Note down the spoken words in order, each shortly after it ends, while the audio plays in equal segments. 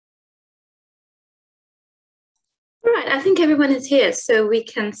I think everyone is here, so we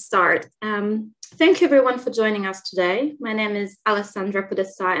can start. Thank you everyone for joining us today. My name is Alessandra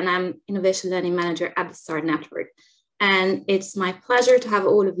Podesta and I'm Innovation Learning Manager at the STAR Network. And it's my pleasure to have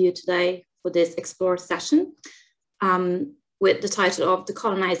all of you today for this Explore session with the title of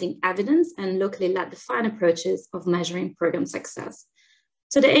Decolonising Evidence and Locally Led Defined Approaches of Measuring Program Success.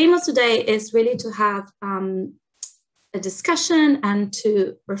 So the aim of today is really to have a discussion and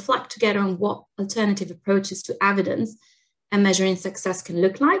to reflect together on what alternative approaches to evidence and measuring success can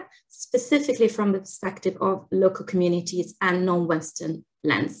look like, specifically from the perspective of local communities and non-Western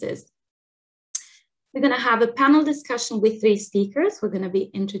lenses. We're going to have a panel discussion with 3 speakers. We're going to be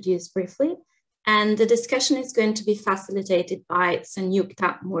introduced briefly, and the discussion is going to be facilitated by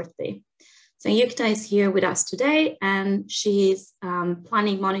Sanjukta Moorthy. Sanjukta is here with us today, and she is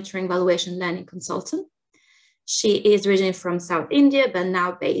planning, monitoring, evaluation, learning consultant. She is originally from South India, but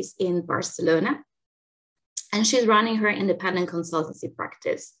now based in Barcelona. And she's running her independent consultancy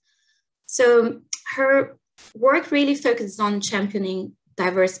practice. So her work really focuses on championing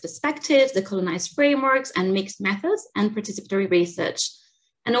diverse perspectives, decolonized frameworks, and mixed methods and participatory research,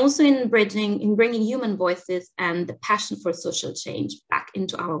 and also in bringing human voices and the passion for social change back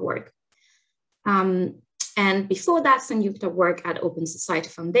into our work. And before that, Sanjukta worked at Open Society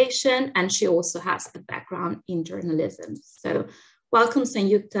Foundation, and she also has a background in journalism. So welcome,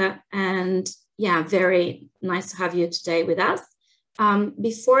 Sanjukta, and yeah, very nice to have you today with us.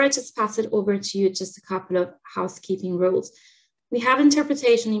 Before I just pass it over to you, just a couple of housekeeping rules. We have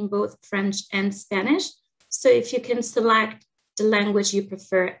interpretation in both French and Spanish. So if you can select the language you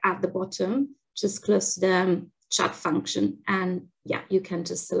prefer at the bottom, just close to the chat function, and yeah, you can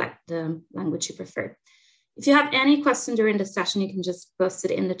just select the language you prefer. If you have any questions during the session, you can just post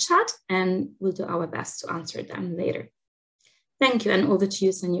it in the chat and we'll do our best to answer them later. Thank you, and over to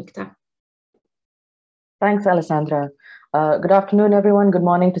you, Sanjukta. Thanks, Alessandra. Good afternoon, everyone. Good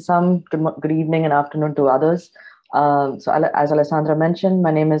morning to some, good evening and afternoon to others. As Alessandra mentioned,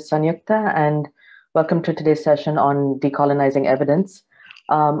 my name is Sanjukta and welcome to today's session on decolonizing evidence.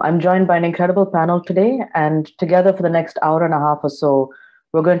 I'm joined by an incredible panel today, and together for the next hour and a half or so,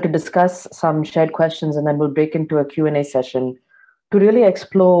 we're going to discuss some shared questions and then we'll break into a Q&A session to really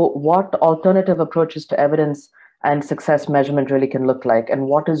explore what alternative approaches to evidence and success measurement really can look like and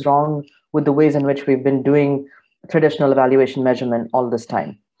what is wrong with the ways in which we've been doing traditional evaluation measurement all this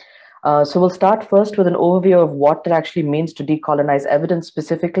time. So we'll start first with an overview of what it actually means to decolonize evidence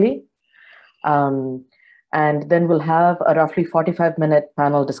specifically. And then we'll have a roughly 45-minute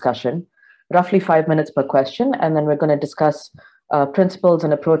panel discussion, roughly 5 minutes per question, and then we're going to discuss principles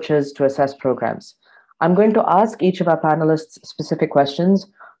and approaches to assess programs. I'm going to ask each of our panelists specific questions,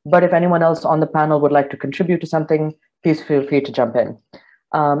 but if anyone else on the panel would like to contribute to something, please feel free to jump in.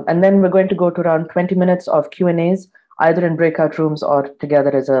 And then we're going to go to around 20 minutes of Q&As, either in breakout rooms or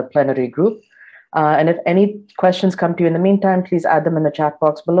together as a plenary group. And if any questions come to you in the meantime, please add them in the chat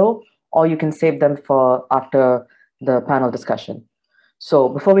box below, or you can save them for after the panel discussion. So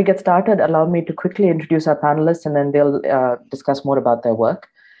before we get started, allow me to quickly introduce our panelists and then they'll discuss more about their work.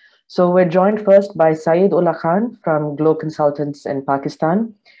 So we're joined first by Saeed Ullah Khan from Glow Consultants in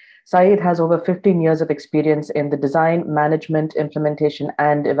Pakistan. Saeed has over 15 years of experience in the design, management, implementation,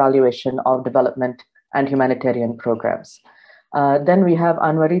 and evaluation of development and humanitarian programs. Then we have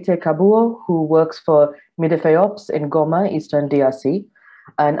Anuarite Kabuo, who works for Midefehops in Goma, Eastern DRC.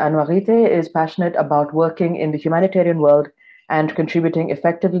 And Anuarite is passionate about working in the humanitarian world and contributing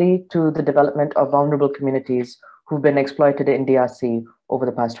effectively to the development of vulnerable communities who've been exploited in DRC over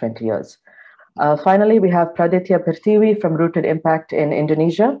the past 20 years. Finally, we have Pradytia Pertiwi from Rooted Impact in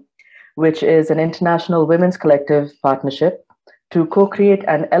Indonesia, which is an international women's collective partnership to co-create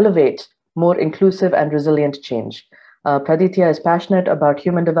and elevate more inclusive and resilient change. Pradytia is passionate about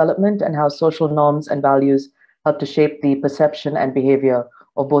human development and how social norms and values help to shape the perception and behavior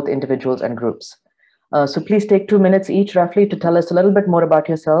of both individuals and groups. So please take 2 minutes each roughly to tell us a little bit more about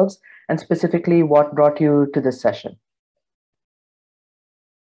yourselves and specifically what brought you to this session.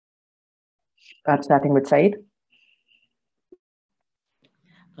 Perhaps starting with Saeed.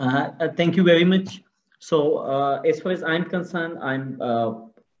 Thank you very much. So as far as I'm concerned, I'm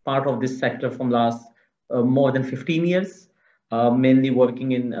part of this sector from last more than 15 years, mainly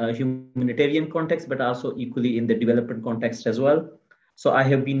working in humanitarian context, but also equally in the development context as well. So I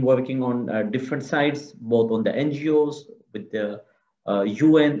have been working on different sides, both on the NGOs, with the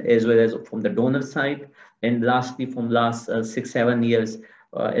UN, as well as from the donor side. And lastly, from last 6-7 years,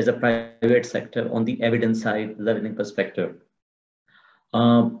 as a private sector on the evidence side, learning perspective.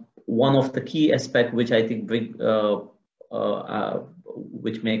 One of the key aspects which I think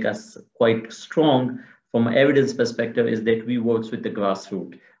which make us quite strong from an evidence perspective is that we work with the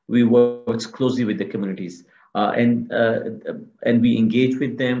grassroots. We work closely with the communities, and we engage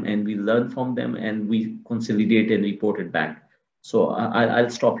with them, and we learn from them, and we consolidate and report it back. So I'll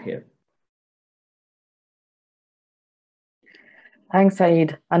stop here. Thanks,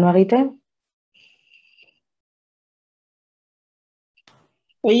 Saeed. Anuarite?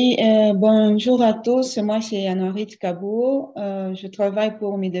 Oui, bonjour à tous. Moi, c'est Anuarite Kabuo. Je travaille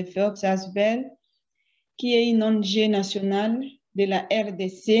pour Midefehops DRC, qui est une ONG nationale de la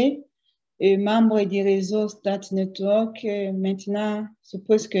RDC, et membre du réseau Stat Network maintenant, c'est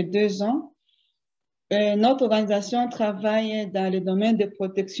presque 2 ans. Notre organisation travaille dans le domaine de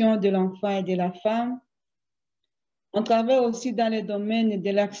protection de l'enfant et de la femme. On travaille aussi dans le domaine de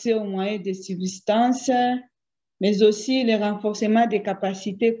l'accès aux moyens de subsistance, mais aussi le renforcement des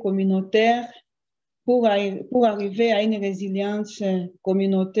capacités communautaires pour arriver à une résilience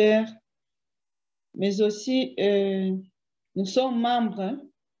communautaire. Mais aussi, nous sommes membres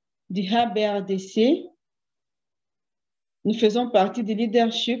du Hub RDC. Nous faisons partie du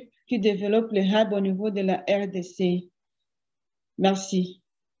leadership qui développe le Hub au niveau de la RDC. Merci.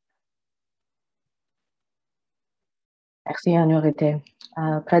 Merci, Anuarite.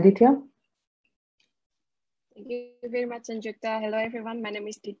 Pradytia? Thank you very much, Sanjukta. Hello, everyone. My name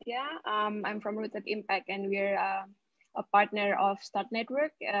is Ditya. I'm from Rooted Impact, and we're a partner of Start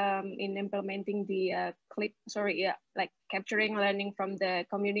Network in implementing the capturing learning from the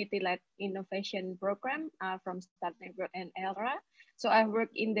community-led innovation program from Start Network and ELRA. So I've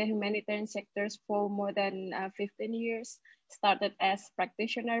worked in the humanitarian sectors for more than 15 years, started as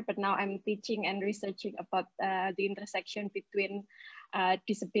practitioner, but now I'm teaching and researching about the intersection between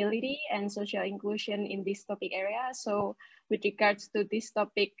disability and social inclusion in this topic area. So with regards to this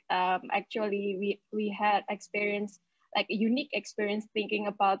topic, actually we had experience, like a unique experience, thinking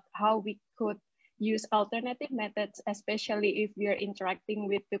about how we could use alternative methods, especially if we are interacting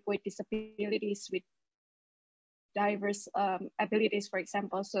with people with disabilities, with diverse abilities, for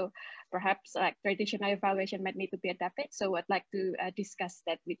example. So perhaps like traditional evaluation might need to be adapted. So I'd like to discuss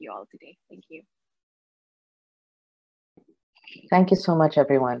that with you all today. Thank you. Thank you so much,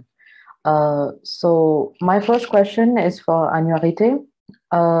 everyone. So my first question is for Anuarite.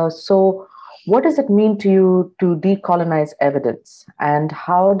 So what does it mean to you to decolonize evidence, and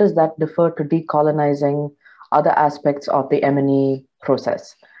how does that differ to decolonizing other aspects of the M&E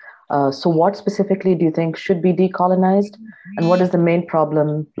process? So what specifically do you think should be decolonized, and what does the main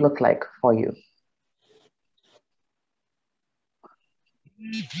problem look like for you?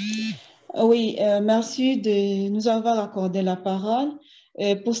 Oui, merci de nous avoir accordé la parole.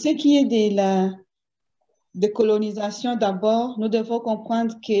 Pour ce qui est de la décolonisation, d'abord, nous devons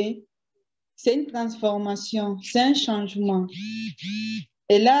comprendre que c'est une transformation, c'est un changement.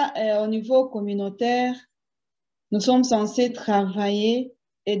 Et là, au niveau communautaire, nous sommes censés travailler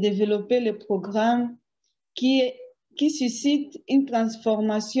et développer le programme qui suscite une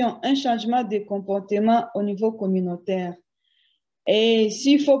transformation, un changement de comportement au niveau communautaire. Et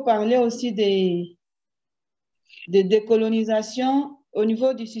s'il faut parler aussi de décolonisation au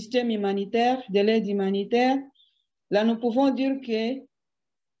niveau du système humanitaire, de l'aide humanitaire, là nous pouvons dire que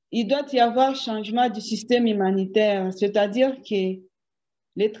il doit y avoir changement du système humanitaire, c'est-à-dire que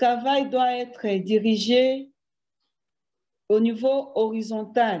le travail doit être dirigé au niveau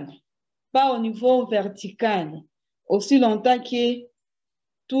horizontal, pas au niveau vertical, aussi longtemps que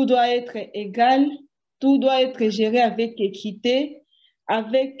tout doit être égal, tout doit être géré avec équité,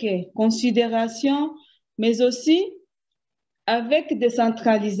 avec considération, mais aussi avec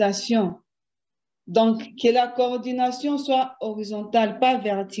décentralisation. Donc, que la coordination soit horizontale, pas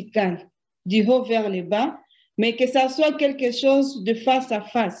verticale, du haut vers le bas, mais que ça soit quelque chose de face à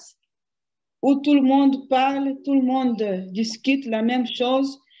face, où tout le monde parle, tout le monde discute la même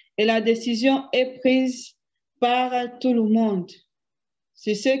chose et la décision est prise par tout le monde.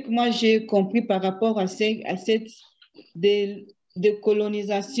 C'est ce que moi j'ai compris par rapport à cette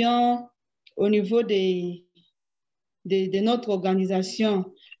décolonisation au niveau de notre organisation.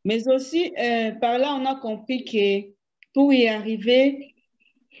 Mais aussi, par là, on a compris que pour y arriver,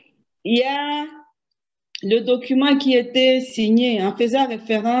 il y a le document qui était signé en faisant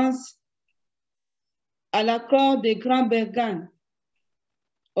référence à l'accord de Grand Bergen,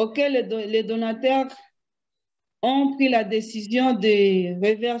 auquel les donateurs ont pris la décision de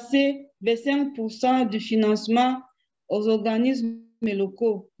reverser 25% du financement aux organismes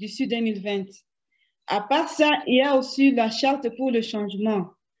locaux d'ici 2020. À part ça, il y a aussi la charte pour le changement,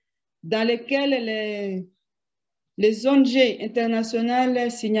 dans laquelle les ONG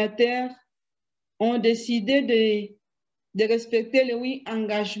internationales signataires ont décidé de respecter les 8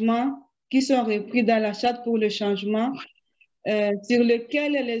 engagements qui sont repris dans la charte pour le changement, sur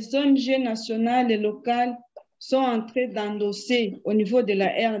lesquels les ONG nationales et locales sont en train d'endosser au niveau de la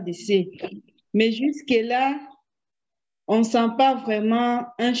RDC. Mais jusque-là, on ne sent pas vraiment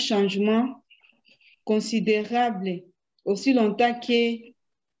un changement considérable, aussi longtemps que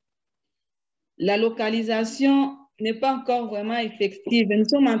la localisation n'est pas encore vraiment effective. Nous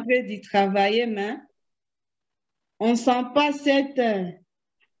sommes en train d'y travailler, mais on ne sent pas cette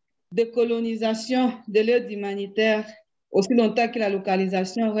décolonisation de l'aide humanitaire aussi longtemps que la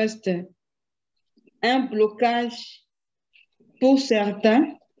localisation reste un blocage pour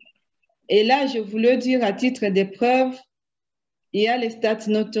certains. Et là, je voulais dire à titre de preuve, il y a les Stats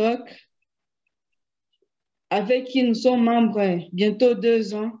Network avec qui nous sommes membres bientôt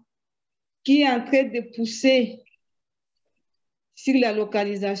 2 ans, qui est en train de pousser sur la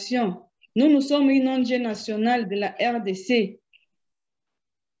localisation. Nous sommes une ONG nationale de la RDC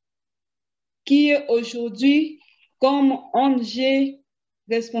qui est aujourd'hui comme ONG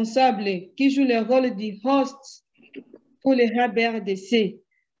responsable, qui joue le rôle du host pour les hubs RDC.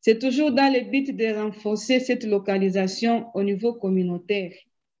 C'est toujours dans le but de renforcer cette localisation au niveau communautaire.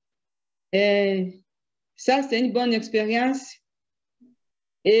 Et ça, c'est une bonne expérience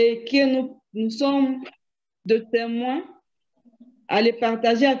et que nous sommes de témoins à les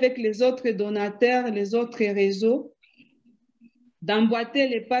partager avec les autres donateurs, les autres réseaux, d'emboîter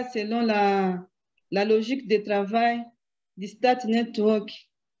les pas selon la logique de travail du Stat Network.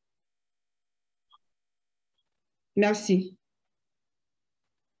 Merci.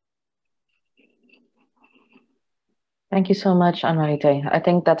 Thank you so much, Anuarite. I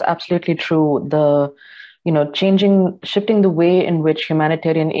think that's absolutely true. Shifting the way in which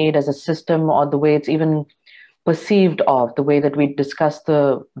humanitarian aid as a system, or the way it's even perceived of, the way that we discuss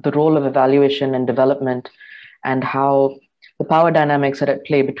the role of evaluation and development, and how the power dynamics that at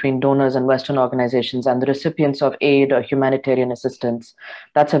play between donors and Western organizations and the recipients of aid or humanitarian assistance.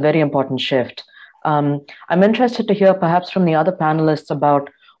 That's a very important shift. I'm interested to hear perhaps from the other panelists about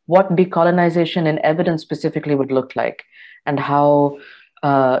what decolonization in evidence specifically would look like, and how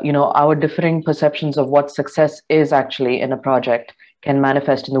our differing perceptions of what success is actually in a project can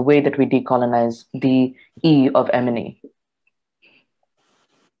manifest in the way that we decolonize the E of M&E.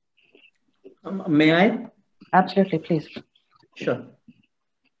 May I? Absolutely, please. Sure.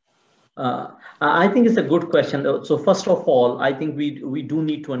 I think it's a good question. So first of all, I think we do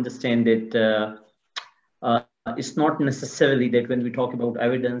need to understand that it's not necessarily that when we talk about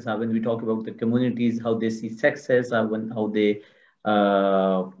evidence, or when we talk about the communities, how they see success, or how they,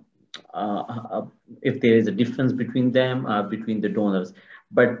 if there is a difference between them, between the donors.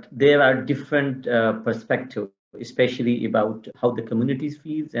 But there are different perspectives, especially about how the communities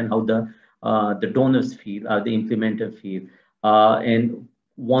feel and how the donors feel, or the implementer feel. And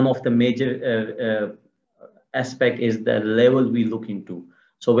one of the major aspect is the level we look into.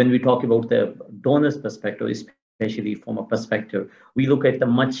 So when we talk about the donor's perspective, especially from a perspective, we look at the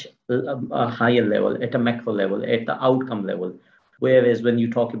much higher level, at a macro level, at the outcome level. Whereas when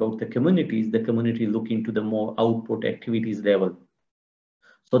you talk about the community look into the more output activities level.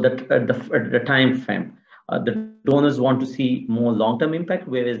 So that at the time frame, the donors want to see more long-term impact,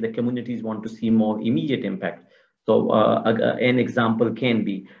 whereas the communities want to see more immediate impact. So an example can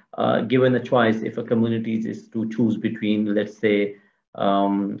be, given a choice, if a community is to choose between, let's say,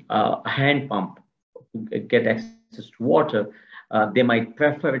 a hand pump to get access to water, they might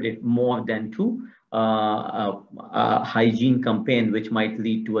prefer it more than to a hygiene campaign, which might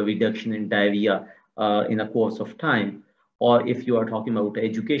lead to a reduction in diarrhea in a course of time. Or if you are talking about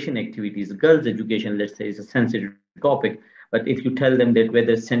education activities, girls' education, let's say, is a sensitive topic. But if you tell them that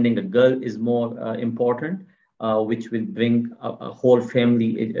whether sending a girl is more important, which will bring a whole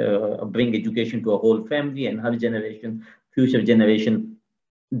family, bring education to a whole family and her generation, future generation,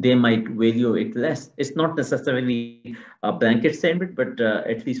 they might value it less. It's not necessarily a blanket statement, but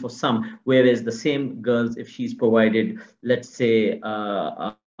at least for some, whereas the same girls, if she's provided, let's say,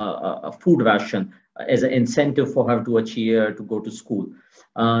 a food ration as an incentive for her to achieve, to go to school.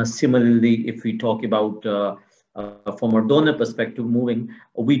 Similarly, if we talk about from a donor perspective moving,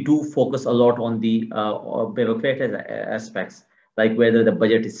 we do focus a lot on the bureaucratic aspects, like whether the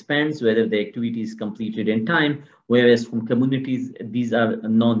budget is spent, whether the activity is completed in time, whereas from communities, these are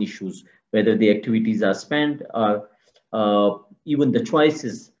non-issues, whether the activities are spent or even the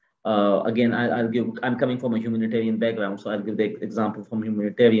choices. Again, I'm coming from a humanitarian background, so I'll give the example from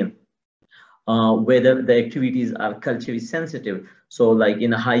humanitarian. Whether the activities are culturally sensitive. So like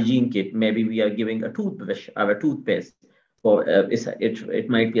in a hygiene kit, maybe we are giving a toothbrush or a toothpaste. it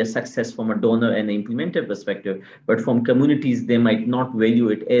might be a success from a donor and an implementer perspective, but from communities, they might not value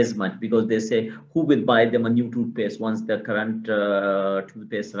it as much because they say, who will buy them a new toothpaste once the current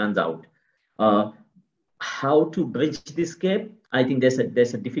toothpaste runs out? How to bridge this gap? I think there's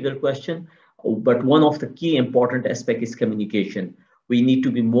a difficult question, but one of the key important aspects is communication. We need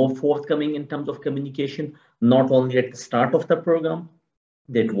to be more forthcoming in terms of communication, not only at the start of the program,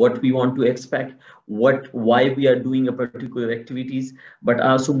 that what we want to expect, why we are doing a particular activities, but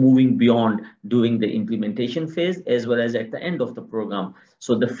also moving beyond during the implementation phase as well as at the end of the program.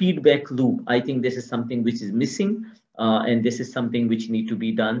 So the feedback loop, I think this is something which is missing, and this is something which need to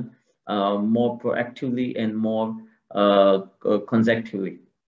be done more proactively and more consecutively.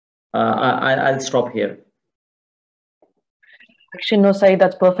 I'll stop here. Actually, no, Saeed,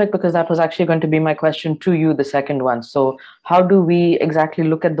 that's perfect, because that was actually going to be my question to you, the second one. So how do we exactly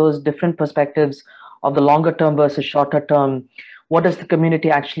look at those different perspectives of the longer term versus shorter term? What does the community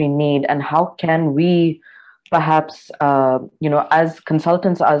actually need? And how can we perhaps, as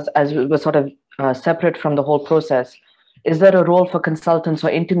consultants, as we're sort of separate from the whole process, is there a role for consultants or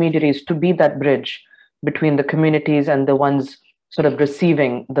intermediaries to be that bridge between the communities and the ones sort of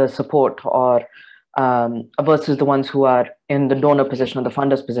receiving the support, or versus the ones who are in the donor position or the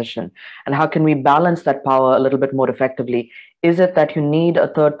funder's position? And how can we balance that power a little bit more effectively? Is it that you need a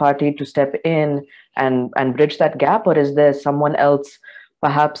third party to step in and bridge that gap, or is there someone else,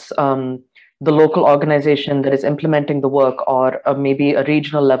 perhaps the local organization that is implementing the work, or maybe a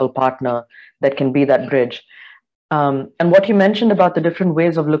regional level partner that can be that bridge? And what you mentioned about the different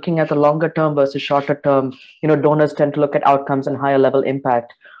ways of looking at the longer term versus shorter term, donors tend to look at outcomes and higher level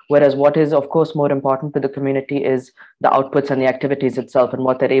impact. Whereas what is, of course, more important to the community is the outputs and the activities itself, and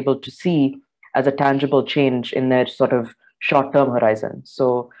what they're able to see as a tangible change in their sort of short-term horizon.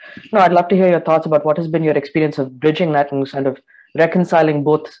 So, I'd love to hear your thoughts about what has been your experience of bridging that and kind of reconciling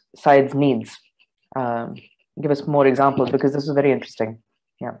both sides' needs. Give us more examples, because this is very interesting.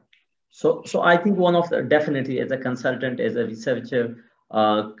 Yeah. So I think one of the, definitely as a consultant, as a researcher,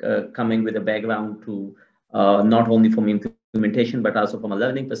 coming with a background to not only from implementation, but also from a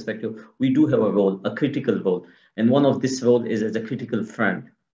learning perspective, we do have a role, a critical role. And one of this role is as a critical friend.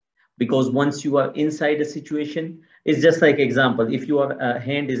 Because once you are inside a situation, it's just like example, if your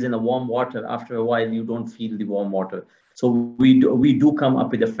hand is in a warm water, after a while, you don't feel the warm water. So we do come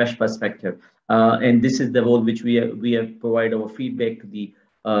up with a fresh perspective. And this is the role which we provide our feedback to the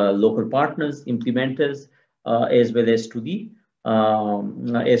local partners, implementers, as well as to the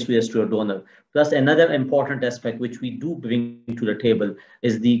a donor. Plus, another important aspect which we do bring to the table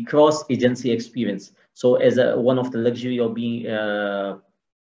is the cross-agency experience. So as one of the luxury of being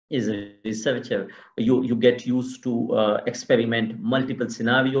as a researcher, you get used to experiment multiple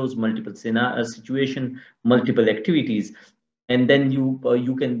scenarios, multiple situation, multiple activities. And then you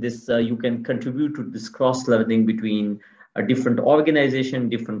can contribute to this cross-learning between a different organization,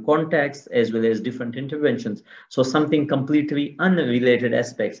 different contexts, as well as different interventions. So something completely unrelated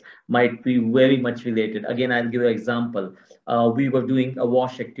aspects might be very much related. Again, I'll give an example. We were doing a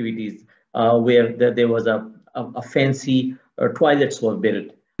wash activities where there was a fancy toilets were built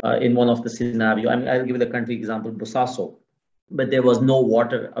in one of the scenario. I mean, I'll give the country example, Bosaso, but there was no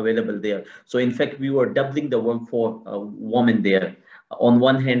water available there. So in fact, we were doubling the work for women there. On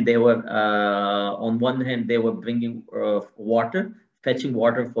one hand, they were bringing water, fetching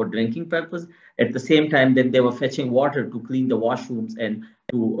water for drinking purpose. At the same time, then they were fetching water to clean the washrooms and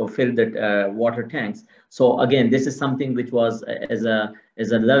to fill the water tanks. So again, this is something which was as a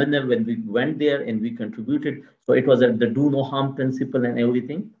learner when we went there and we contributed. So it was the do no harm principle and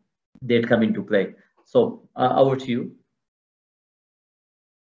everything that come into play. So over to you.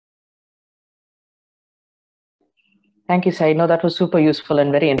 Thank you, Saeed. No, that was super useful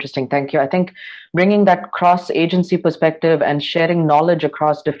and very interesting. Thank you. I think bringing that cross-agency perspective and sharing knowledge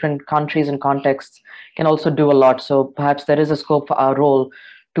across different countries and contexts can also do a lot. So perhaps there is a scope for our role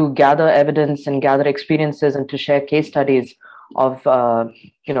to gather evidence and gather experiences and to share case studies of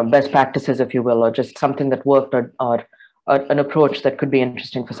best practices, if you will, or just something that worked, or an approach that could be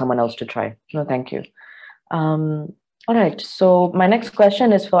interesting for someone else to try. No, thank you. All right. So my next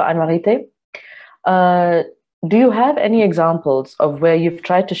question is for Anuarite. Do you have any examples of where you've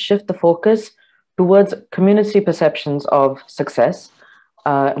tried to shift the focus towards community perceptions of success?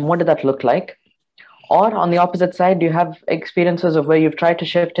 And what did that look like? Or on the opposite side, do you have experiences of where you've tried to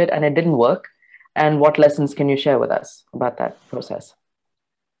shift it and it didn't work? And what lessons can you share with us about that process?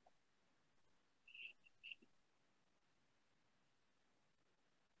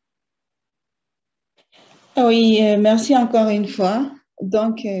 Oui, merci encore une fois.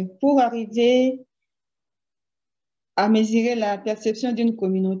 Donc, pour arriver à mesurer la perception d'une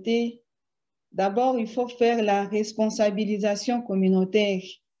communauté, d'abord, il faut faire la responsabilisation communautaire.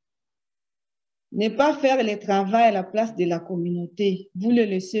 Ne pas faire le travail à la place de la communauté. Vous le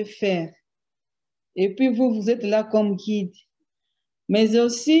laissez faire. Et puis, vous êtes là comme guide. Mais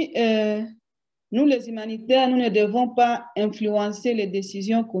aussi, nous, les humanitaires, nous ne devons pas influencer les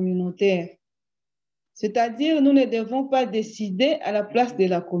décisions communautaires. C'est-à-dire, nous ne devons pas décider à la place de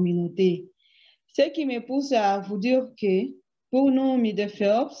la communauté. Ce qui me pousse à vous dire que pour nous,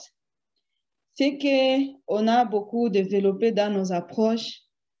 Midefehops, c'est qu'on a beaucoup développé dans nos approches.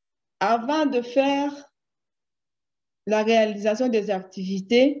 Avant de faire la réalisation des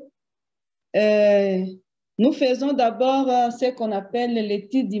activités, nous faisons d'abord ce qu'on appelle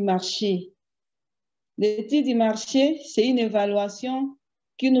l'étude du marché. L'étude du marché, c'est une évaluation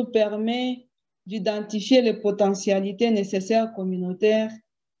qui nous permet d'identifier les potentialités nécessaires communautaires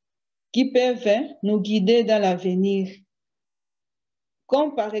qui peuvent nous guider dans l'avenir.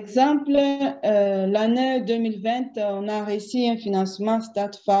 Comme par exemple, l'année 2020, on a reçu un financement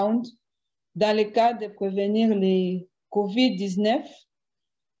StatFound dans le cadre de prévenir les COVID-19.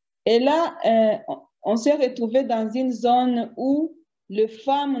 Et là, on s'est retrouvé dans une zone où les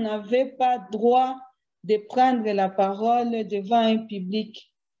femmes n'avaient pas droit de prendre la parole devant un public.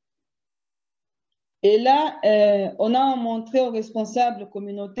 Et là, on a montré aux responsables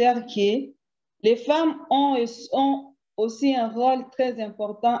communautaires que les femmes ont aussi un rôle très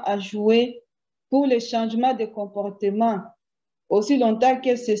important à jouer pour le changement de comportement, aussi longtemps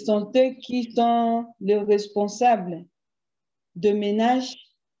que ce sont eux qui sont les responsables de ménage.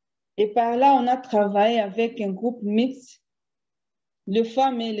 Et par là, on a travaillé avec un groupe mixte. Les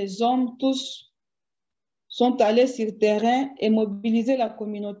femmes et les hommes, tous sont allés sur le terrain et mobiliser la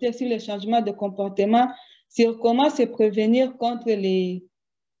communauté sur le changement de comportement, sur comment se prévenir contre le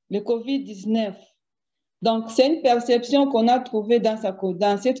COVID-19. Donc, c'est une perception qu'on a trouvée dans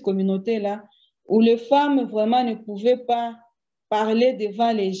cette communauté-là, où les femmes vraiment ne pouvaient pas parler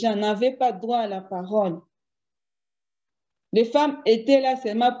devant les gens, n'avaient pas droit à la parole. Les femmes étaient là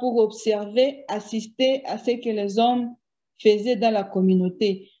seulement pour observer, assister à ce que les hommes faisaient dans la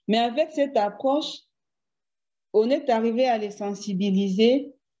communauté. Mais avec cette approche, on est arrivé à les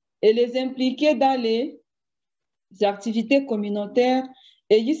sensibiliser et les impliquer dans les activités communautaires.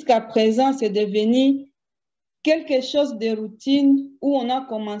 Et jusqu'à présent, c'est devenu quelque chose de routine où on a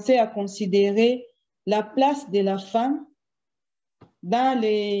commencé à considérer la place de la femme dans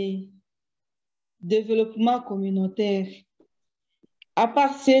les développements communautaires. À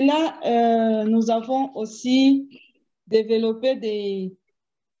part cela, nous avons aussi développé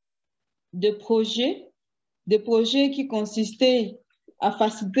des projets qui consistaient à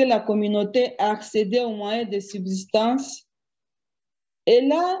faciliter la communauté à accéder aux moyens de subsistance. Et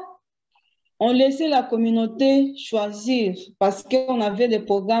là, on laissait la communauté choisir parce qu'on avait des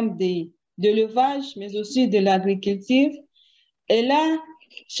programmes de l'élevage, mais aussi de l'agriculture. Et là,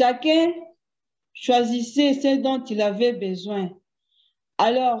 chacun choisissait ce dont il avait besoin.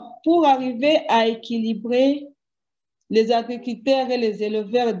 Alors, pour arriver à équilibrer les agriculteurs et les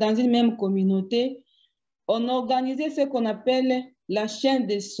éleveurs dans une même communauté, on organisait ce qu'on appelle la chaîne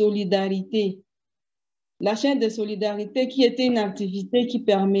de solidarité. La chaîne de solidarité qui était une activité qui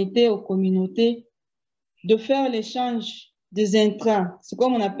permettait aux communautés de faire l'échange des intrants, c'est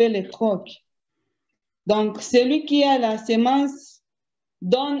comme on appelle les trocs. Donc, celui qui a la semence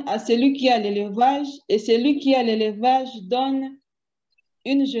donne à celui qui a l'élevage et celui qui a l'élevage donne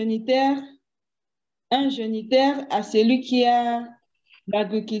un géniteur à celui qui a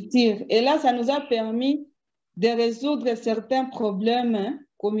l'agriculture. Et là, ça nous a permis de résoudre certains problèmes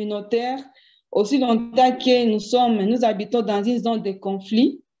communautaires aussi longtemps que nous habitons dans une zone de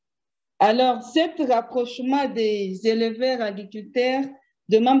conflit. Alors, cet rapprochement des éleveurs agriculteurs,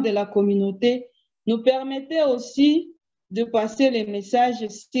 de membres de la communauté, nous permettait aussi de passer les messages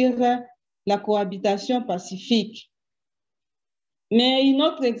sur la cohabitation pacifique. Mais un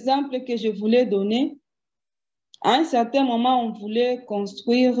autre exemple que je voulais donner, à un certain moment, on voulait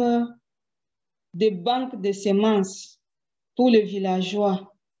construire des banques de semences pour les villageois.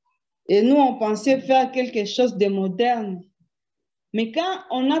 Et nous, on pensait faire quelque chose de moderne. Mais quand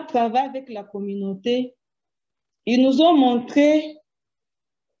on a travaillé avec la communauté, ils nous ont montré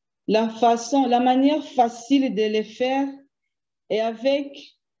la manière facile de les faire et avec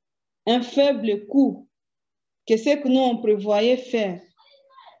un faible coût que ce que nous, on prévoyait faire.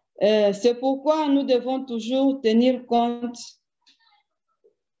 C'est pourquoi nous devons toujours tenir compte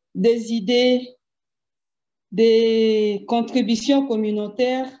des idées, des contributions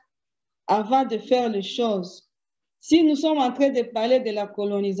communautaires avant de faire les choses. Si nous sommes en train de parler de la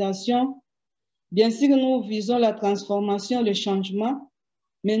colonisation, Bien sûr, nous visons la transformation, le changement,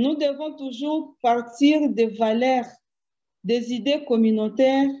 mais nous devons toujours partir des valeurs, des idées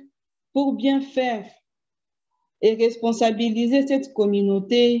communautaires pour bien faire et responsabiliser cette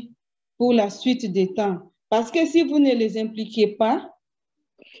communauté pour la suite des temps. Parce que si vous ne les impliquez pas,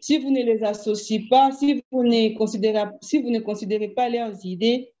 si vous ne les associez pas, si vous ne considérez pas leurs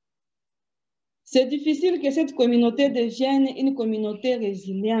idées, c'est difficile que cette communauté devienne une communauté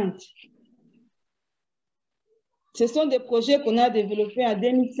résiliente. Ce sont des projets qu'on a développés en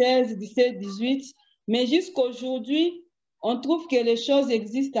 2016, 17, 18, mais jusqu'aujourd'hui, on trouve que les choses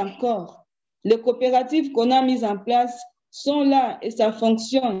existent encore. Les coopératives qu'on a mises en place sont là et ça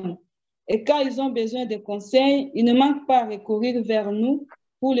fonctionne. Et quand ils ont besoin de conseils, ils ne manquent pas à recourir vers nous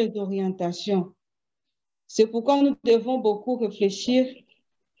pour les orientations. C'est pourquoi nous devons beaucoup réfléchir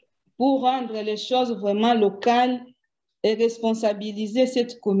pour rendre les choses vraiment locales et responsabiliser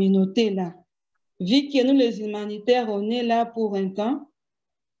cette communauté-là. Vu que nous, les humanitaires, on est là pour un temps,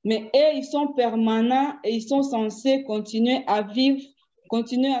 mais eux, ils sont permanents et ils sont censés continuer à vivre,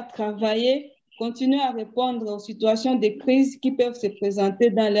 continuer à travailler, continuer à répondre aux situations de crise qui peuvent se présenter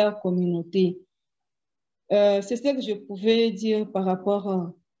dans leur communauté. C'est ce que je pouvais dire par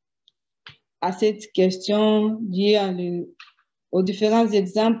rapport à cette question liée aux différents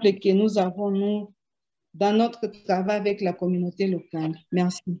exemples que nous avons, nous, dans notre travail avec la communauté locale.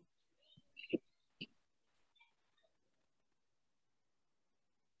 Merci.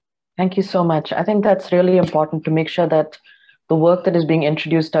 Thank you so much. I think that's really important to make sure that the work that is being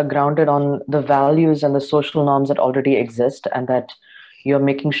introduced are grounded on the values and the social norms that already exist, and that you're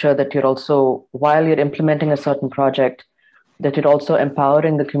making sure that you're also, while you're implementing a certain project, that you're also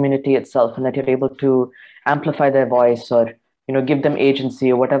empowering the community itself, and that you're able to amplify their voice, or give them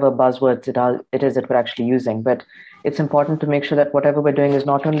agency, or whatever buzzwords it is that we're actually using. But it's important to make sure that whatever we're doing is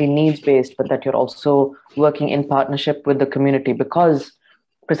not only needs-based, but that you're also working in partnership with the community, because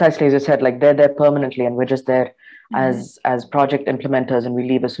precisely as you said, like they're there permanently, and we're just there as project implementers, and we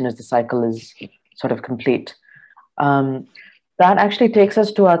leave as soon as the cycle is sort of complete. That actually takes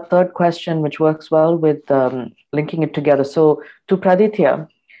us to our third question, which works well with linking it together. So to Pradytia,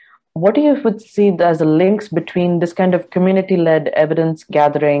 what do you would see as the links between this kind of community-led evidence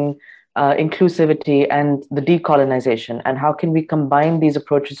gathering, inclusivity, and the decolonization? And how can we combine these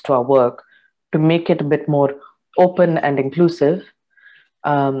approaches to our work to make it a bit more open and inclusive?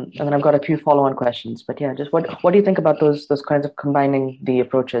 And then I've got a few follow-on questions. But yeah, just what do you think about those kinds of combining the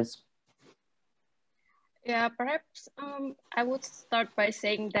approaches? Yeah, perhaps I would start by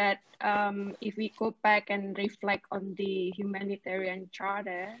saying that if we go back and reflect on the humanitarian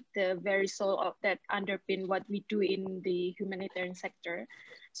charter, the very soul of that underpin what we do in the humanitarian sector.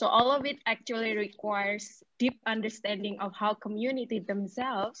 So all of it actually requires deep understanding of how community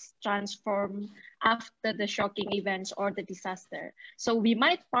themselves transform after the shocking events or the disaster. So we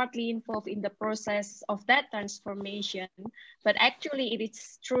might partly involve in the process of that transformation, but actually it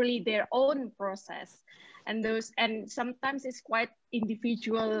is truly their own process. And sometimes it's quite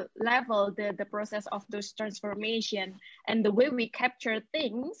individual level, the process of those transformation, and the way we capture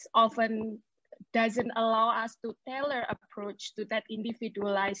things often doesn't allow us to tailor approach to that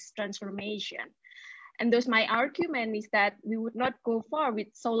individualized transformation. And thus my argument is that we would not go far with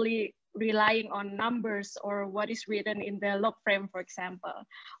solely relying on numbers or what is written in the log frame, for example.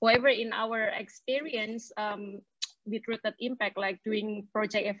 However, in our experience, with Rooted Impact, like doing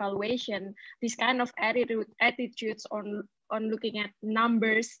project evaluation, this kind of attitudes on looking at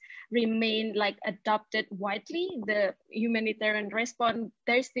numbers remain like adopted widely. The humanitarian response,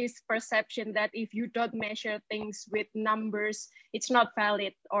 there's this perception that if you don't measure things with numbers, it's not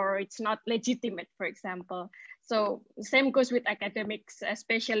valid or it's not legitimate, for example. So same goes with academics,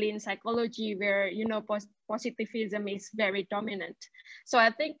 especially in psychology, where positivism is very dominant. So I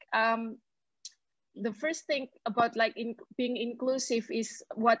think the first thing about being inclusive is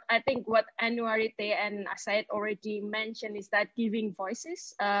what Anuarite and Saeed already mentioned, is that giving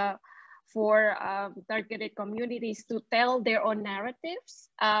voices for targeted communities to tell their own narratives.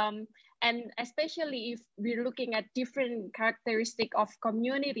 And especially if we're looking at different characteristics of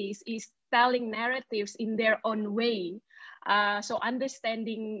communities, is telling narratives in their own way. So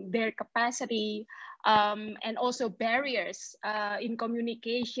understanding their capacity and also barriers in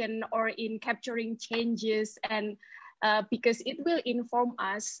communication or in capturing changes, and because it will inform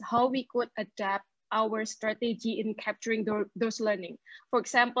us how we could adapt our strategy in capturing those learning. For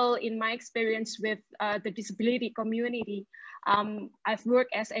example, in my experience with the disability community, I've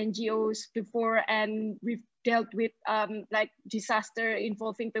worked as NGOs before, and we've dealt with like disaster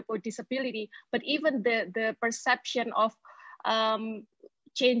involving people with disability, but even the perception of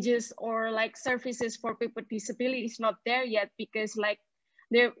changes or like services for people with disabilities is not there yet, because like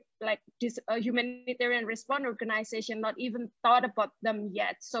they're like this humanitarian response organization not even thought about them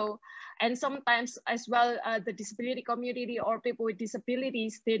yet. So, and sometimes as well, the disability community or people with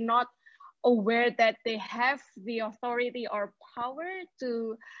disabilities, they're not aware that they have the authority or power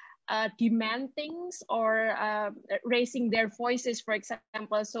to demand things or raising their voices, for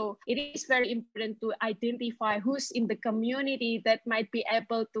example. So it is very important to identify who's in the community that might be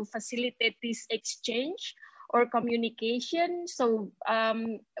able to facilitate this exchange or communication. So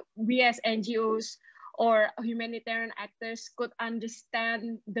we as NGOs or humanitarian actors could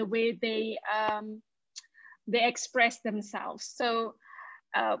understand the way they express themselves. So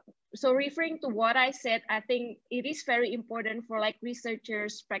so referring to what I said, I think it is very important for like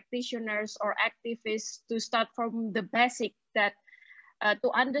researchers, practitioners, or activists to start from the basic, that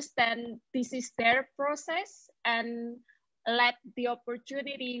to understand this is their process and let the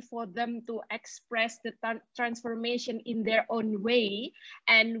opportunity for them to express the transformation in their own way.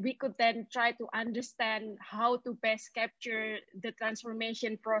 And we could then try to understand how to best capture the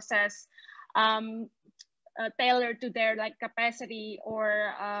transformation process tailored to their like capacity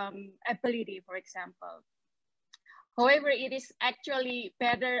or ability, for example. However, it is actually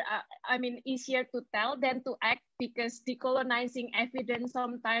better, I mean, easier to tell than to act, because decolonizing evidence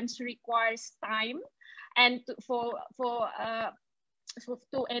sometimes requires time, and to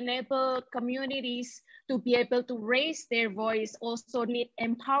enable communities to be able to raise their voice also need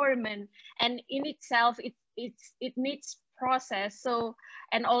empowerment, and in itself it needs process. So,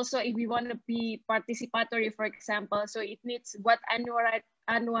 and also if we want to be participatory, for example, so it needs what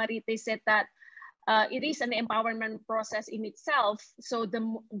Anuarite said, that it is an empowerment process in itself. So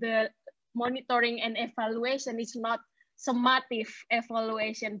the monitoring and evaluation is not summative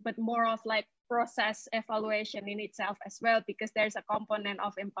evaluation, but more of like process evaluation in itself as well, because there's a component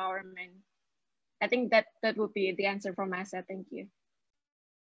of empowerment. I think that would be the answer from my side. Thank you.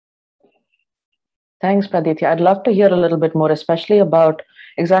 Thanks, Pradytia. I'd love to hear a little bit more, especially about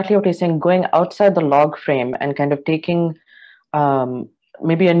exactly what you're saying, going outside the log frame and kind of taking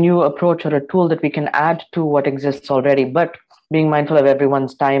maybe a new approach or a tool that we can add to what exists already, but being mindful of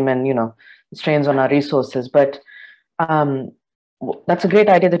everyone's time and, you know, strains on our resources. But that's a great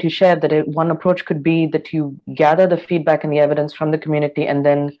idea that you shared, that one approach could be that you gather the feedback and the evidence from the community, and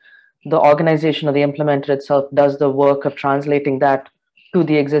then the organization or the implementer itself does the work of translating that to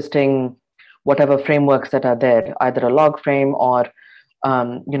the existing whatever frameworks that are there, either a log frame or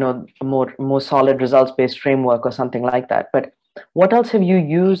you know, a more solid results-based framework or something like that. But what else have you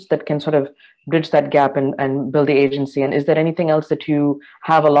used that can sort of bridge that gap and build the agency? And is there anything else that you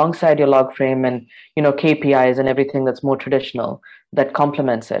have alongside your log frame and, you know, KPIs and everything that's more traditional that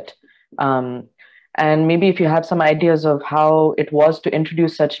complements it? And maybe if you have some ideas of how it was to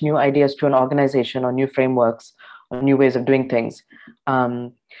introduce such new ideas to an organization or new frameworks or new ways of doing things.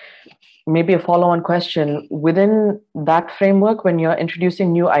 Maybe a follow-on question, within that framework, when you're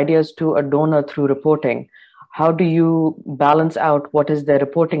introducing new ideas to a donor through reporting, how do you balance out what is their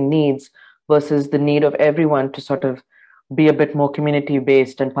reporting needs versus the need of everyone to sort of be a bit more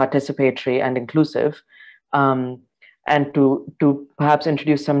community-based and participatory and inclusive, and to perhaps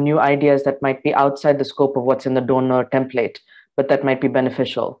introduce some new ideas that might be outside the scope of what's in the donor template, but that might be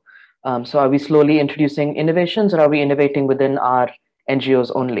beneficial? So are we slowly introducing innovations, or are we innovating within our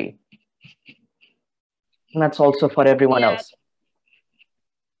NGOs only? And that's also for everyone else.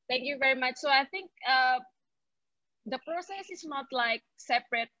 Thank you very much. So I think the process is not like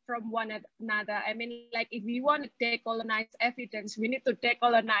separate from one another. I mean, like if we want to decolonize evidence, we need to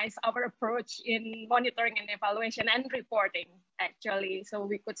decolonize our approach in monitoring and evaluation and reporting, actually. So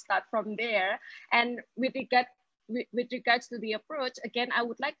we could start from there. And with regards to the approach, again, I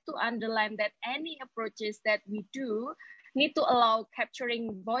would like to underline that any approaches that we do need to allow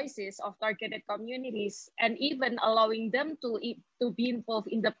capturing voices of targeted communities, and even allowing them to be involved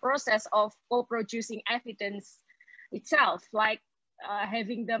in the process of co-producing evidence itself, like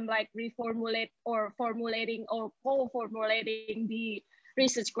having them like reformulate or formulating or co-formulating the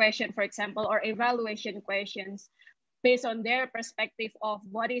research question, for example, or evaluation questions based on their perspective of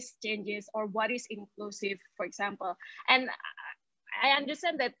what is changes or what is inclusive, for example. And I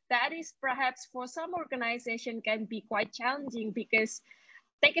understand that that is perhaps for some organization can be quite challenging, because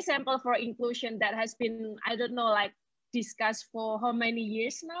take a sample for inclusion that has been, I don't know, like discussed for how many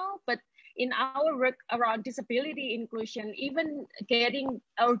years now, but in our work around disability inclusion, even getting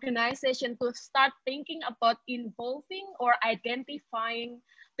organization to start thinking about involving or identifying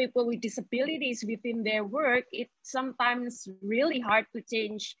people with disabilities within their work, it's sometimes really hard to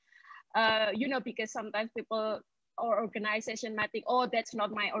change, you know, because sometimes people or organization might think, oh, that's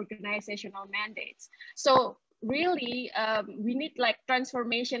not my organizational mandates. So really, we need like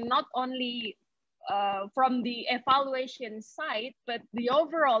transformation, not only from the evaluation side, but the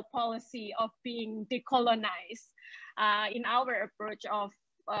overall policy of being decolonized in our approach of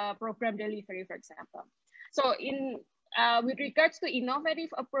program delivery, for example. So with regards to innovative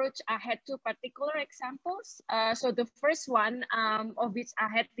approach, I had two particular examples. So the first one, of which I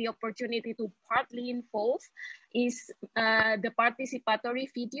had the opportunity to partly involve, is the participatory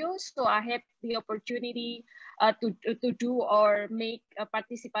video. So I had the opportunity to do or make a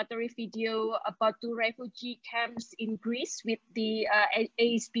participatory video about 2 refugee camps in Greece with the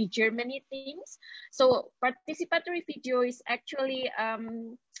ASB Germany teams. So participatory video is actually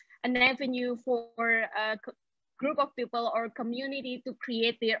an avenue for group of people or community to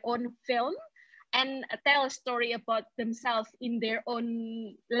create their own film and tell a story about themselves in their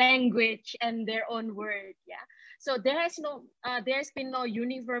own language and their own word. Yeah. So there's been no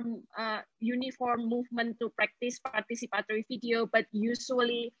uniform movement to practice participatory video, but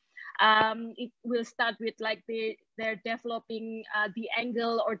usually it will start with like they're developing the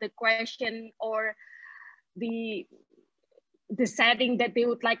angle or the question or the setting that they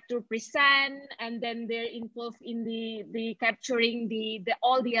would like to present, and then they're involved in the capturing the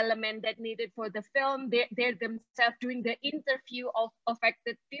all the element that needed for the film. They're themselves doing the interview of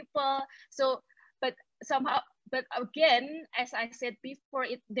affected people. So, but again, as I said before,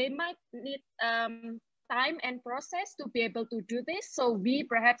 they might need time and process to be able to do this. So we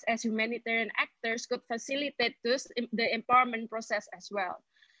perhaps as humanitarian actors could facilitate the empowerment process as well.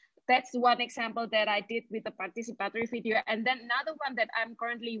 That's one example that I did with the participatory video. And then another one that I'm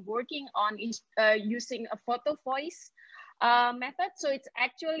currently working on is using a photo voice method. So it's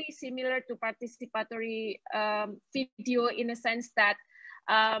actually similar to participatory video in a sense that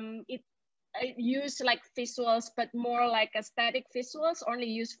it use like visuals, but more like a static visuals, only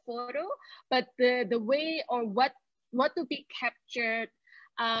use photo, but the way or what to be captured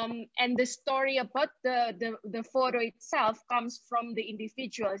and the story about the photo itself comes from the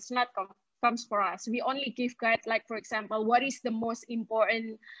individual. It's not comes for us. We only give guide, like for example, what is the most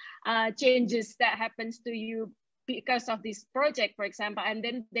important changes that happens to you because of this project, for example, and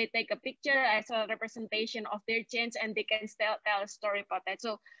then they take a picture as a representation of their change, and they can tell a story about that.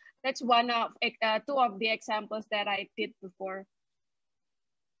 So that's one of two of the examples that I did before.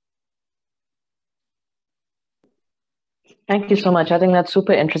 Thank you so much. I think that's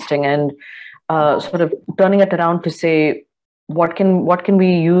super interesting, and sort of turning it around to say, what can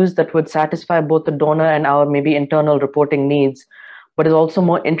we use that would satisfy both the donor and our maybe internal reporting needs, but is also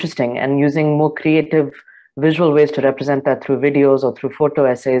more interesting, and using more creative visual ways to represent that through videos or through photo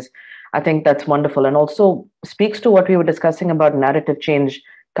essays. I think that's wonderful, and also speaks to what we were discussing about narrative change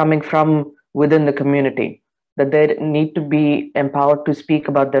coming from within the community, that they need to be empowered to speak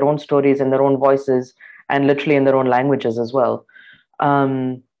about their own stories and their own voices, and literally in their own languages as well.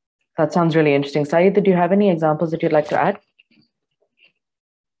 That sounds really interesting. Saeed, did you have any examples that you'd like to add?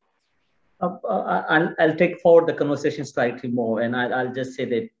 I'll take forward the conversation slightly more, and I'll just say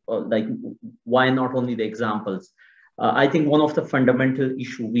that, like, why not only the examples? I think one of the fundamental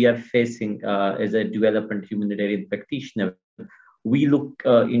issue we are facing as a development humanitarian practitioner, we look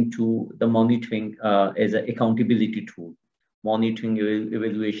into the monitoring as an accountability tool, monitoring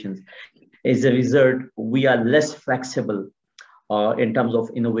evaluations. As a result, we are less flexible in terms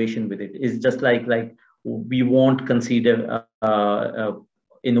of innovation with it. It's just like we won't consider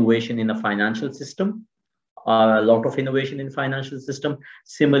innovation in a financial system, a lot of innovation in financial system.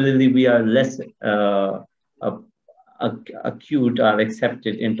 Similarly, we are less acute or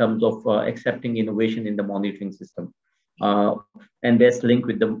accepted in terms of accepting innovation in the monitoring system, and that's linked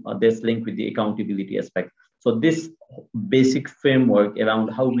with the accountability aspect. So this basic framework around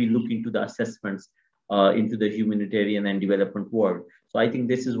how we look into the assessments into the humanitarian and development world. So I think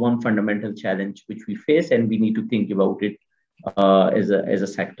this is one fundamental challenge which we face, and we need to think about it as a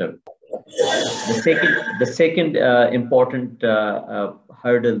sector. The second important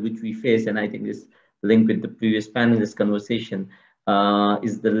hurdle which we face, and I think is linked with the previous panelist conversation,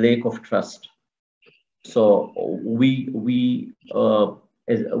 is the lack of trust. So we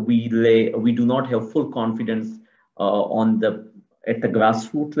do not have full confidence at the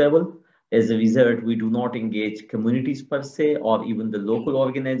grassroots level. As a result, we do not engage communities per se, or even the local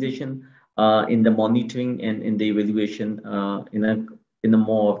organization in the monitoring and in the evaluation in a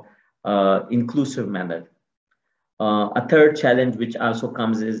more inclusive manner. A third challenge which also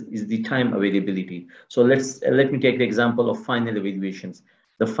comes is the time availability. So let me take the example of final evaluations.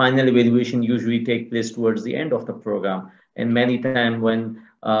 The final evaluation usually takes place towards the end of the program, and many times when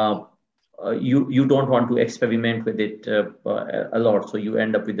you don't want to experiment with it a lot, so you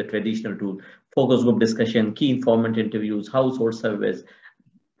end up with the traditional tool: focus group discussion, key informant interviews, household surveys,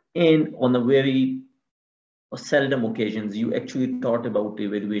 and on a very seldom occasions you actually thought about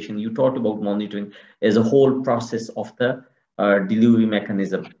evaluation, you thought about monitoring as a whole process of the delivery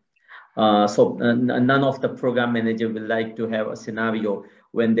mechanism. None of the program manager will like to have a scenario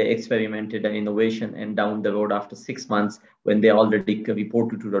when they experimented an innovation and down the road after 6 months, when they already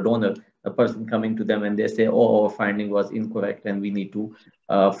reported to the donor, a person coming to them and they say, oh, our finding was incorrect and we need to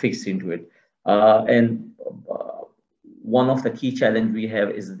fix into it. One of the key challenge we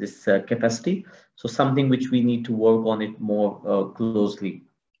have is this capacity. So something which we need to work on it more closely.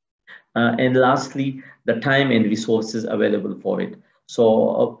 And lastly, the time and resources available for it.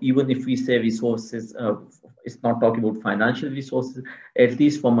 So even if we say resources, it's not talking about financial resources, at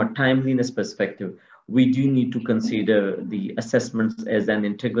least from a timeliness perspective, we do need to consider the assessments as an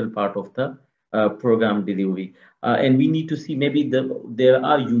integral part of the program delivery. And we need to see maybe there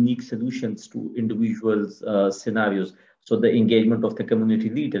are unique solutions to individuals' scenarios. So the engagement of the community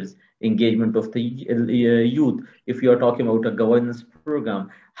leaders, engagement of the youth. If you are talking about a governance program,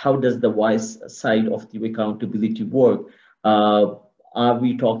 how does the voice side of the accountability work? Are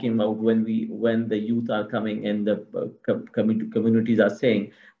we talking about when the youth are coming and the communities are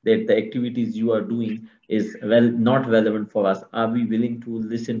saying that the activities you are doing is not relevant for us? Are we willing to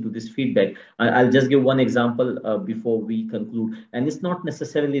listen to this feedback? I'll just give one example before we conclude. And it's not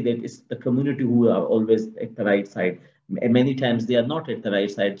necessarily that it's the community who are always at the right side. Many times they are not at the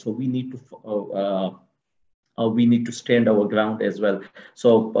right side. So we need to stand our ground as well.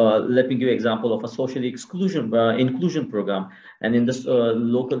 So let me give an example of a social inclusion program. And in this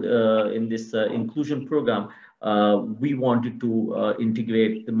inclusion program, we wanted to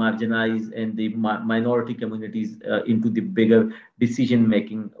integrate the marginalized and the minority communities into the bigger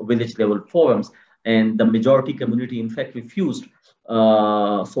decision-making village level forums. And the majority community, in fact, refused.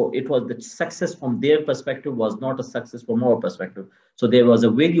 So it was the success from their perspective was not a success from our perspective. So there was a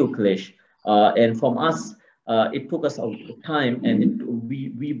value clash. And from us, it took us a time, and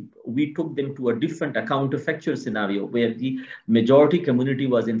we took them to a different counterfactual scenario where the majority community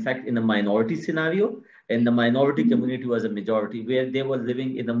was in fact in a minority scenario, and the minority community was a majority, where they were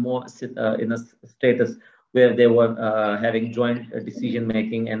living in a more in a status where they were having joint decision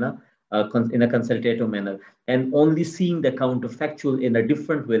making and in a consultative manner, and only seeing the counterfactual in a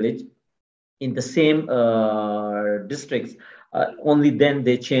different village in the same districts. Only then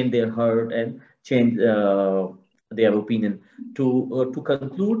they change their heart and change their opinion. To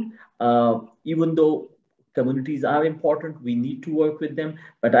conclude, even though communities are important, we need to work with them,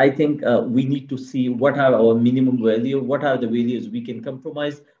 but I think we need to see what are our minimum value, what are the values we can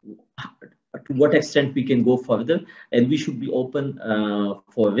compromise, to what extent we can go further, and we should be open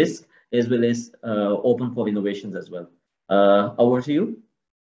for risk as well as open for innovations as well. Over to you.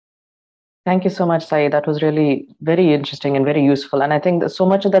 Thank you so much, Saeed. That was really very interesting and very useful. And I think that so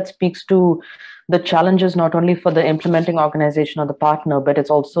much of that speaks to the challenges, not only for the implementing organization or the partner, but it's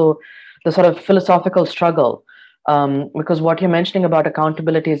also the sort of philosophical struggle. Because what you're mentioning about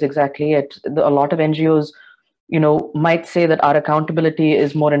accountability is exactly it. A lot of NGOs, might say that our accountability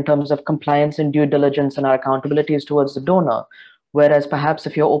is more in terms of compliance and due diligence, and our accountability is towards the donor. Whereas perhaps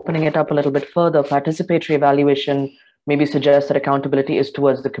if you're opening it up a little bit further, participatory evaluation maybe suggests that accountability is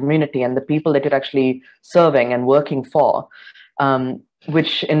towards the community and the people that you're actually serving and working for,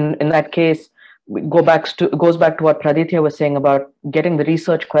 which in that case goes back to what Pradytia was saying about getting the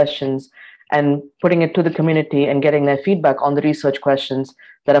research questions and putting it to the community and getting their feedback on the research questions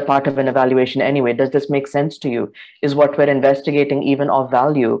that are part of an evaluation anyway. Does this make sense to you? Is what we're investigating even of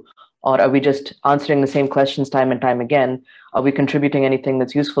value? Or are we just answering the same questions time and time again? Are we contributing anything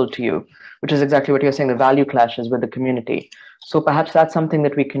that's useful to you? Which is exactly what you're saying, the value clashes with the community. So perhaps that's something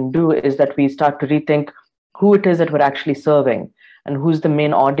that we can do, is that we start to rethink who it is that we're actually serving and who's the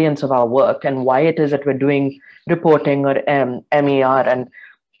main audience of our work and why it is that we're doing reporting or MER. And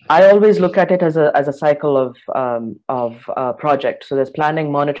I always look at it as a cycle of projects. So there's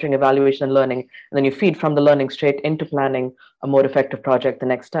planning, monitoring, evaluation, and learning, and then you feed from the learning straight into planning a more effective project the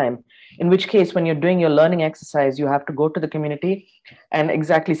next time. In which case, when you're doing your learning exercise, you have to go to the community and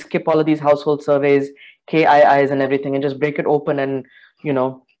exactly skip all of these household surveys, KIIs, and everything, and just break it open. And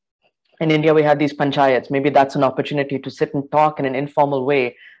in India we have these panchayats. Maybe that's an opportunity to sit and talk in an informal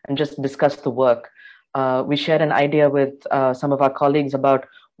way and just discuss the work. We shared an idea with some of our colleagues about,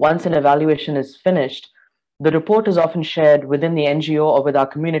 once an evaluation is finished, the report is often shared within the NGO or with our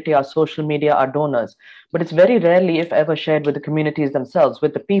community, our social media, our donors. But it's very rarely, if ever, shared with the communities themselves,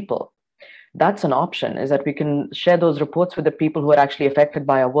 with the people. that's an option, is that we can share those reports with the people who are actually affected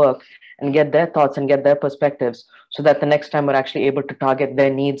by our work and get their thoughts and get their perspectives, so that the next time we're actually able to target their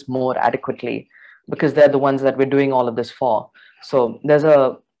needs more adequately, because they're the ones that we're doing all of this for. So there's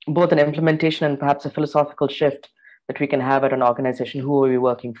both an implementation and perhaps a philosophical shift that we can have at an organization. Who are we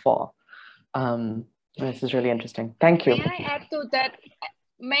working for? This is really interesting. Thank you. May I add to that?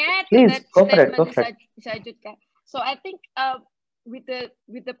 May I add Please, to that go for it, statement, go for it. Sanjukta? So I think with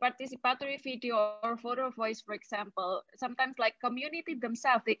the participatory video or photo voice, for example, sometimes like community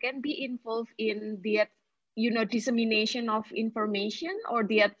themselves, they can be involved in the dissemination of information or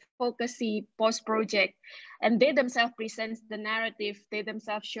the advocacy post project, and they themselves present the narrative. They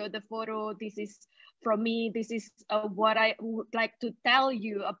themselves show the photo. This is from me. This is what I would like to tell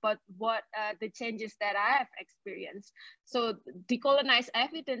you about what the changes that I have experienced. So decolonize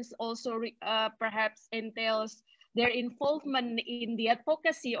evidence also perhaps entails their involvement in the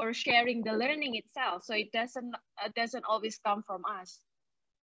advocacy or sharing the learning itself. So it doesn't always come from us.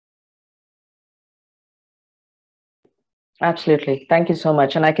 Absolutely. Thank you so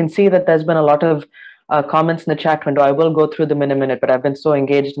much. And I can see that there's been a lot of comments in the chat window. I will go through them in a minute, but I've been so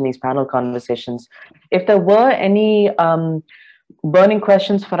engaged in these panel conversations. If there were any burning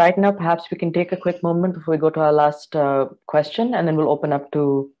questions for right now, perhaps we can take a quick moment before we go to our last question, and then we'll open up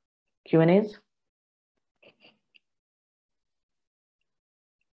to Q&As.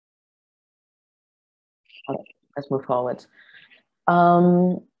 All right, let's move forwards.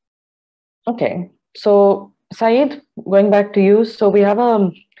 Okay, so Saeed, going back to you. So we have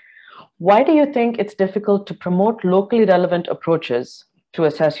why do you think it's difficult to promote locally relevant approaches to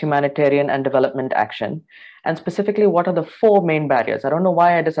assess humanitarian and development action? And specifically, what are the 4 main barriers? I don't know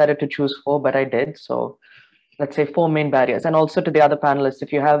why I decided to choose 4, but I did. So let's say 4 main barriers. And also to the other panelists,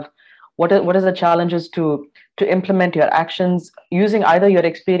 if you have, what is the challenges to implement your actions using either your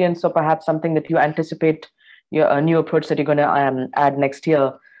experience or perhaps something that you anticipate, a new approach that you're going to add next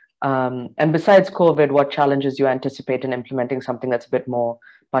year? And besides COVID, what challenges you anticipate in implementing something that's a bit more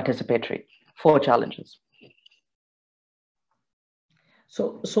participatory? 4 challenges.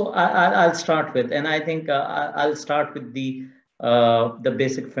 So I'll start with, and I think I'll start with the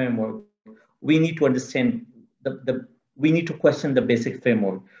basic framework. We need to understand we need to question the basic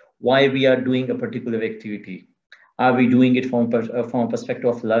framework. Why we are doing a particular activity? Are we doing it from a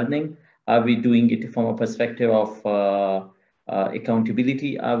perspective of learning? Are we doing it from a perspective of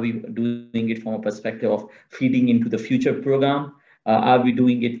accountability? Are we doing it from a perspective of feeding into the future program? Are we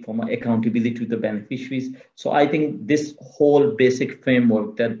doing it from accountability to the beneficiaries? So I think this whole basic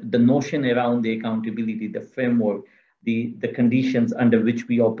framework, that the notion around the accountability, the framework, the conditions under which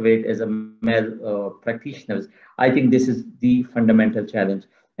we operate as a male practitioners, I think this is the fundamental challenge.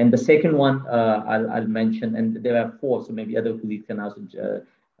 And the second one I'll mention, and there are 4, so maybe other colleagues can also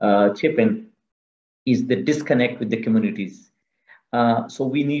chip in, is the disconnect with the communities. So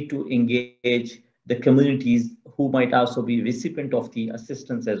we need to engage the communities who might also be recipient of the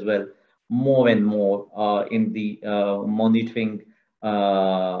assistance as well, more and more in the monitoring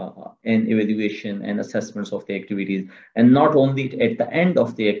and evaluation and assessments of the activities. And not only at the end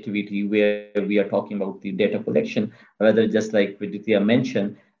of the activity where we are talking about the data collection, rather just like Pradytia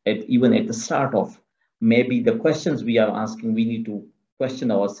mentioned, even at the start of, maybe the questions we are asking, we need to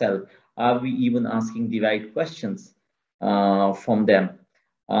question ourselves. Are we even asking the right questions from them?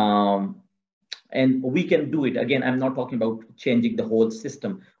 And we can do it. Again, I'm not talking about changing the whole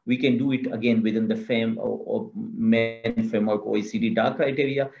system. We can do it again within the main framework, OECD dark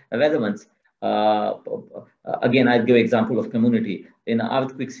criteria relevance. Again, I'll give an example of community. In an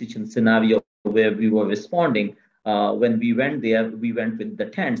earthquake scenario where we were responding, when we went there, we went with the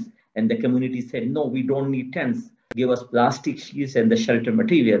tents, and the community said, no, we don't need tents. Give us plastic sheets and the shelter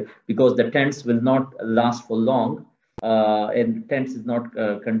material, because the tents will not last for long. And tents is not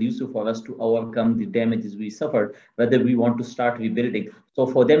conducive for us to overcome the damages we suffered, whether we want to start rebuilding. So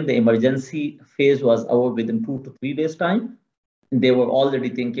for them, the emergency phase was over within 2 to 3 days time. And they were already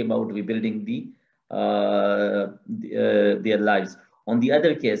thinking about rebuilding their lives. On the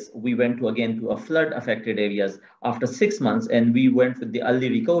other case, we went to a flood affected areas after 6 months, and we went with the early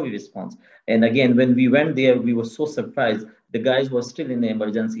recovery response. And again, when we went there, we were so surprised. The guys were still in the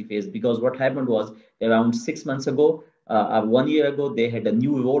emergency phase, because what happened was around 6 months ago, 1 year ago, they had a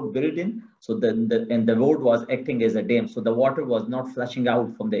new road built in. So the road was acting as a dam. So the water was not flushing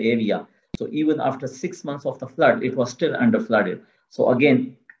out from the area. So even after 6 months of the flood, it was still under flooded. So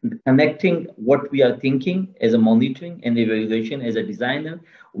again, connecting what we are thinking as a monitoring and evaluation as a designer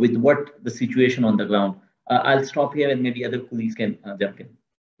with what the situation on the ground. I'll stop here, and maybe other colleagues can jump in.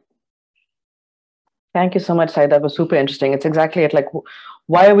 Thank you so much, Saeed. That was super interesting. It's exactly it. Like,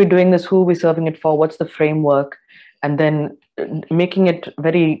 why are we doing this? Who are we serving it for? What's the framework? And then making it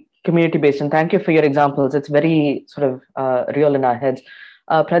very community-based. And thank you for your examples. It's very sort of real in our heads.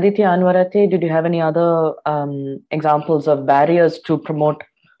 Pradytia, Anuarite, did you have any other examples of barriers to promote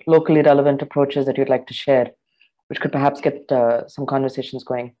locally relevant approaches that you'd like to share, which could perhaps get some conversations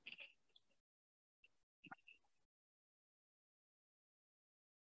going?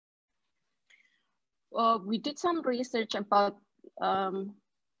 We did some research about a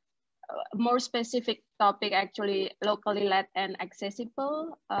more specific topic, actually locally led and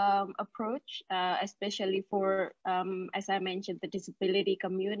accessible approach, especially for, as I mentioned, the disability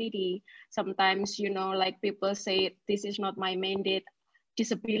community. Sometimes, you know, like people say, this is not my mandate,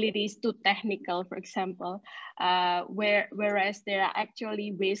 disability is too technical, for example, whereas there are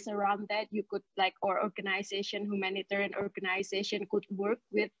actually ways around that. You could like, or organization, humanitarian organization could work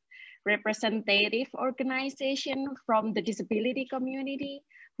with representative organization from the disability community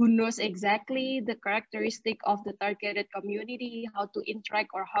who knows exactly the characteristic of the targeted community, how to interact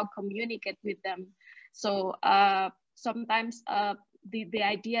or how communicate with them. So sometimes the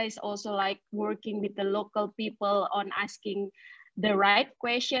idea is also like working with the local people on asking the right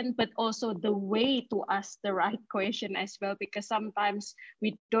question, but also the way to ask the right question as well, because sometimes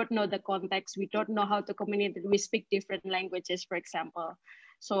we don't know the context, we don't know how to communicate, we speak different languages, for example.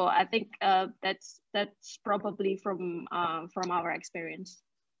 So I think that's probably from our experience.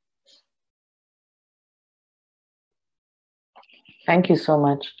 Thank you so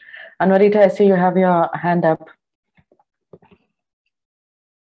much. Anuarite, I see you have your hand up.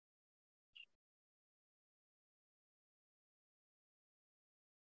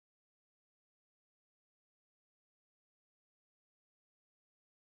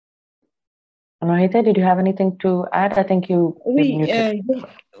 Anuarite, did you have anything to add? I think you. Oui,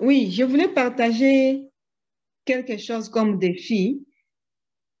 oui, je voulais partager quelque chose comme défi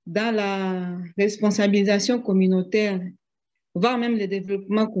dans la responsabilisation communautaire, voire même le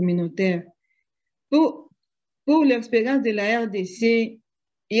développement communautaire. Pour l'expérience de la RDC,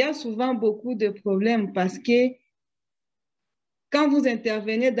 il y a souvent beaucoup de problèmes parce que quand vous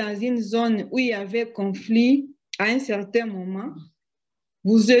intervenez dans une zone où il y avait conflit à un certain moment,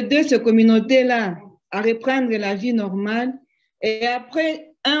 vous aidez cette communauté-là à reprendre la vie normale et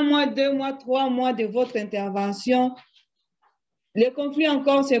après 1 mois, 2 mois, 3 mois de votre intervention, le conflit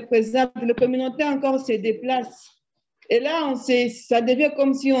encore se présente, la communauté encore se déplace. Et là, ça devient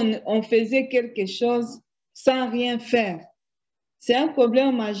comme si on faisait quelque chose sans rien faire. C'est un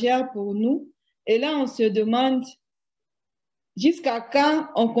problème majeur pour nous. Et là, on se demande jusqu'à quand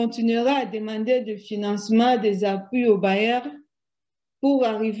on continuera à demander du financement, des appuis aux bailleurs pour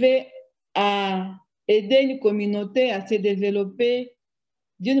arriver à aider une communauté à se développer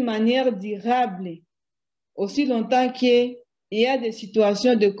d'une manière durable, aussi longtemps qu'il y a des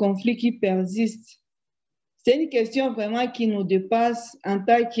situations de conflit qui persistent. C'est une question vraiment qui nous dépasse en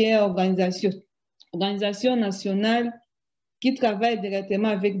tant qu'organisation nationale qui travaille directement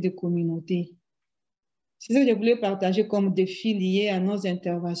avec des communautés. C'est ce que je voulais partager comme défi lié à nos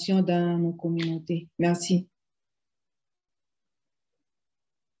interventions dans nos communautés. Merci.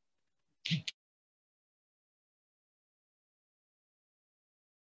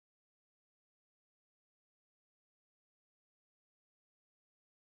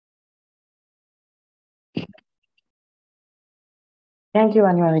 Thank you,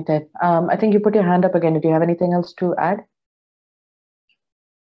 Anuarite. I think you put your hand up again. Do you have anything else to add?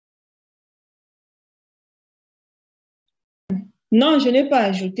 Non, je n'ai pas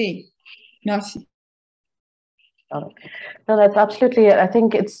ajouté. Merci. No, that's absolutely it. I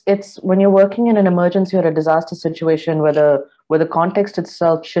think it's when you're working in an emergency or a disaster situation where the context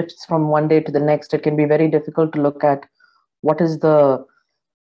itself shifts from one day to the next, it can be very difficult to look at what is the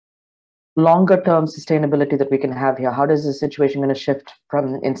longer term sustainability that we can have here. How does the situation going to shift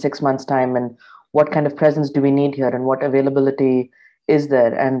from in 6 months' time, and what kind of presence do we need here, and what availability is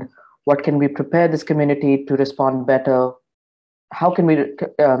there, and what can we prepare this community to respond better? How can we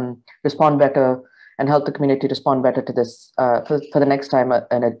respond better and help the community respond better to this for the next time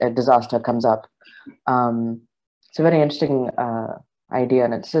a disaster comes up? It's a very interesting idea,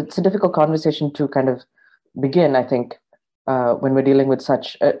 and it's a difficult conversation to kind of begin, I think, when we're dealing with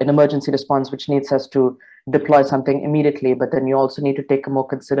such an emergency response, which needs us to deploy something immediately, but then you also need to take a more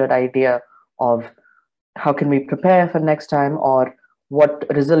considered idea of how can we prepare for next time, or what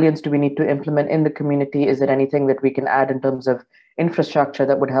resilience do we need to implement in the community? Is there anything that we can add in terms of infrastructure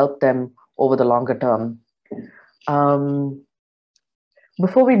that would help them over the longer term?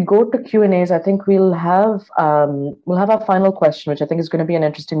 Before we go to Q&As, I think we'll have our final question, which I think is going to be an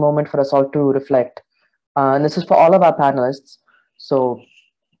interesting moment for us all to reflect. And this is for all of our panelists. So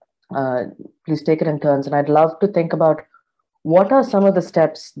please take it in turns. And I'd love to think about what are some of the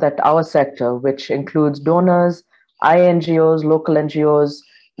steps that our sector, which includes donors, INGOs, local NGOs,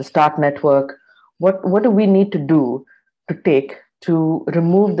 the START network, what do we need to do to take to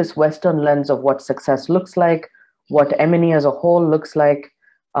remove this Western lens of what success looks like, what M&E as a whole looks like,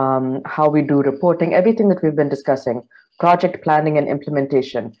 how we do reporting, everything that we've been discussing, project planning and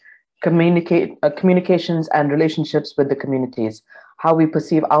implementation, communications and relationships with the communities, how we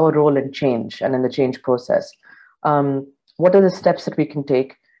perceive our role in change and in the change process. What are the steps that we can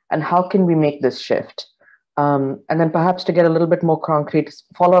take and how can we make this shift? And then perhaps to get a little bit more concrete,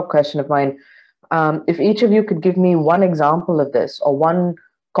 follow-up question of mine, if each of you could give me one example of this or one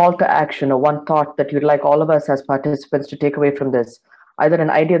call to action or one thought that you'd like all of us as participants to take away from this, either an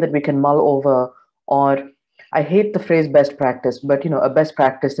idea that we can mull over, or I hate the phrase best practice, but a best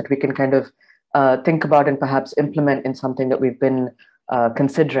practice that we can kind of think about and perhaps implement in something that we've been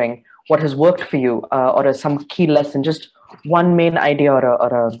considering. What has worked for you, or some key lesson, just one main idea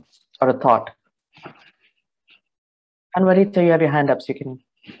or a thought. Anuarite, you have your hand up, so you can.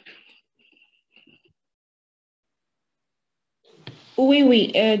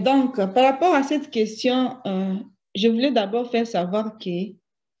 Oui. Donc, par rapport à cette question, je voulais d'abord faire savoir que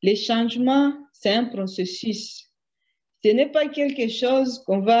les changements, c'est un processus. Ce n'est pas quelque chose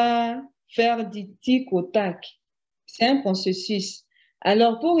qu'on va faire du tic au tac. C'est un processus.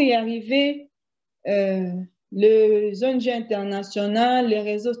 Alors, pour y arriver, les ONG internationales, les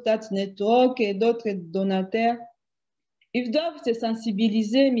réseaux START Network et d'autres donataires, ils doivent se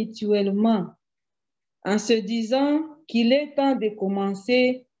sensibiliser mutuellement en se disant qu'il est temps de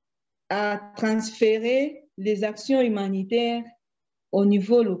commencer à transférer les actions humanitaires au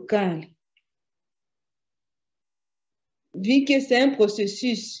niveau local. Vu que c'est un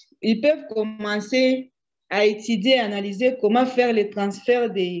processus, ils peuvent commencer à étudier, analyser comment faire le transfert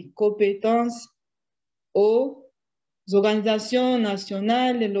des compétences aux organisations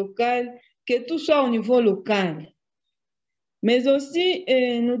nationales et locales, que tout soit au niveau local. Mais aussi,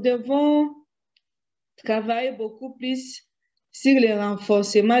 nous devons travailler beaucoup plus sur le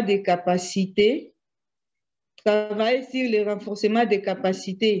renforcement des capacités,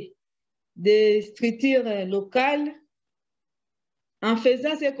 des structures locales en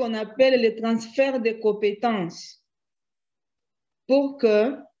faisant ce qu'on appelle le transfert de compétences pour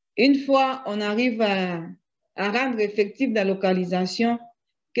que, une fois on arrive à rendre effective la localisation,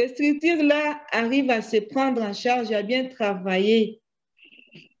 que ces structures-là arrivent à se prendre en charge, à bien travailler.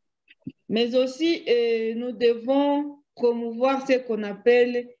 Mais aussi, nous devons promouvoir ce qu'on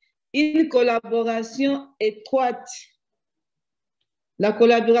appelle une collaboration étroite. La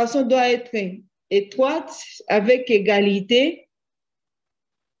collaboration doit être étroite, avec égalité,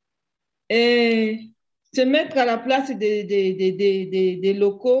 et se mettre à la place des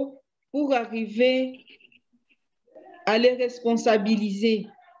locaux pour arriver à les responsabiliser.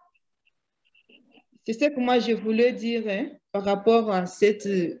 C'est ce que moi je voulais dire par rapport à cette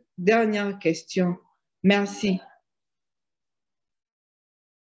dernière question. Merci.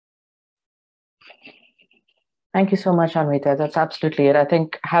 Thank you so much, Anuarite. That's absolutely it. I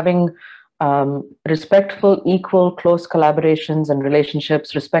think having respectful, equal, close collaborations and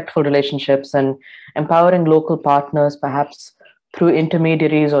relationships, respectful relationships, and empowering local partners, perhaps through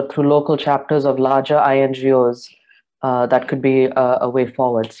intermediaries or through local chapters of larger INGOs, that could be a way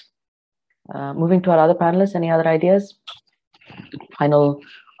forwards. Moving to our other panelists, any other ideas? Final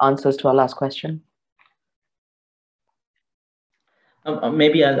answers to our last question?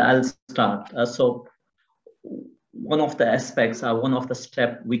 Maybe I'll start. So one of the aspects, one of the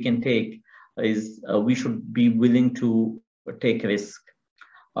steps we can take is we should be willing to take risk.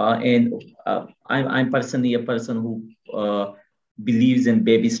 I'm personally a person who believes in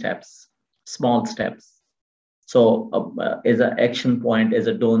baby steps, small steps. So as an action point, as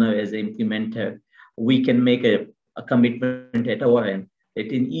a donor, as an implementer, we can make a commitment at our end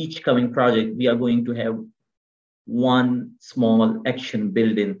that in each coming project, we are going to have one small action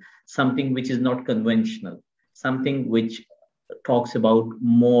built in, something which is not conventional, something which talks about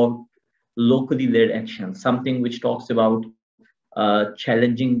more locally led action, something which talks about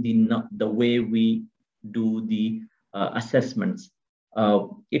challenging the way we do the assessments.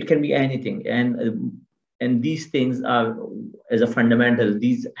 It can be anything, and these things are, as a fundamental,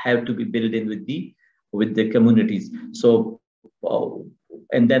 these have to be built in with the communities. So,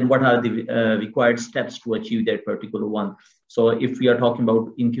 and then what are the required steps to achieve that particular one? So if we are talking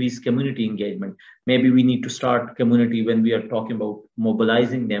about increased community engagement, maybe we need to start community when we are talking about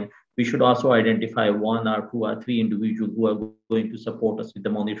mobilizing them. We should also identify 1 or 2 or 3 individuals who are going to support us with the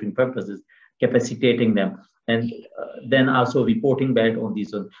monitoring purposes, capacitating them, and then also reporting back on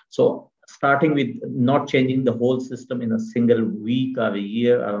these ones. So starting with not changing the whole system in a single week or a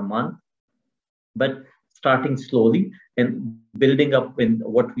year or a month, but starting slowly and building up in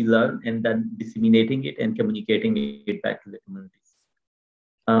what we learn and then disseminating it and communicating it back to the communities.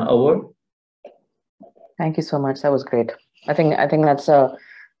 Over. Thank you so much. That was great. I think that's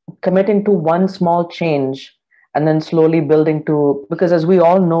committing to one small change and then slowly building to, because as we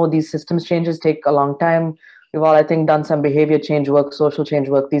all know, these systems changes take a long time. We've all, I think, done some behavior change work, social change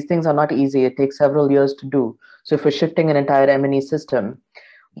work. These things are not easy. It takes several years to do. So if we're shifting an entire M&E system,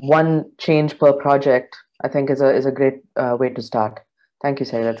 one change per project, I think is a great way to start. Thank you,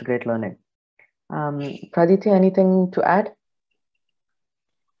 Saeed. That's great learning. Pradytia, anything to add?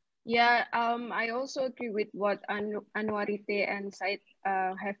 Yeah, I also agree with what Anuarite and Saeed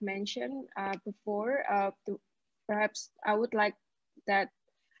have mentioned before. Perhaps I would like that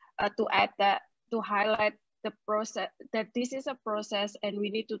to add that, to highlight the process, that this is a process and we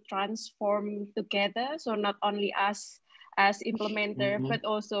need to transform together. So not only us as implementer, but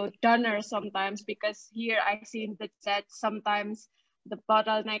also donors sometimes, because here I see in the chat sometimes the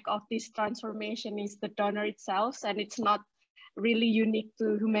bottleneck of this transformation is the donor itself, and it's not really unique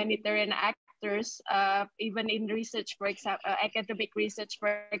to humanitarian actors. Even in research, for example, academic research,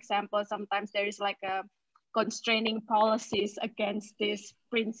 for example, sometimes there is like a constraining policies against this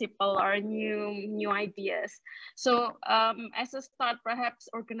principle or new ideas. So as a start, perhaps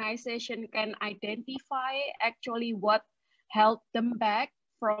organization can identify actually what held them back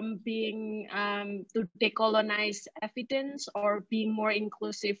from being to decolonize evidence or being more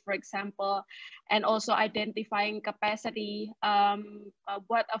inclusive, for example, and also identifying capacity,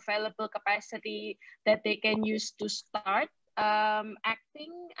 what available capacity that they can use to start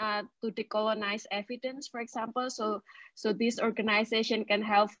acting to decolonize evidence, for example. So this organization can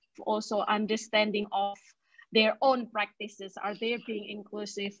help also understanding of their own practices. Are they being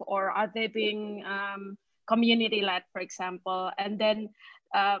inclusive, or are they being community-led, for example? And then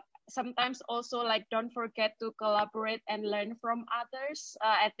sometimes also, like, don't forget to collaborate and learn from others.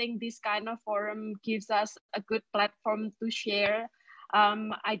 I think this kind of forum gives us a good platform to share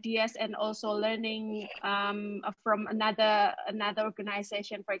ideas and also learning from another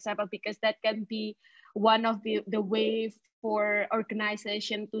organization, for example, because that can be one of the way for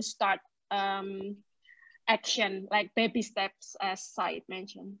organization to start action, like baby steps, as Saeed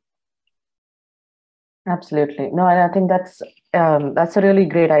mentioned. Absolutely. No, I think that's a really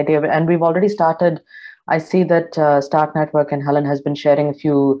great idea. And we've already started. I see that Start Network and Helen has been sharing a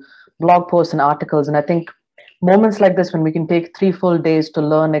few blog posts and articles. And I think moments like this, when we can take 3 full days to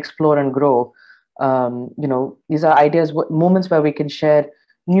learn, explore, and grow, these are ideas, moments where we can share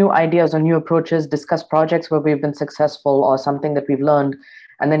new ideas or new approaches, discuss projects where we've been successful or something that we've learned,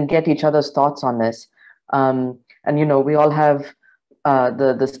 and then get each other's thoughts on this. And, we all have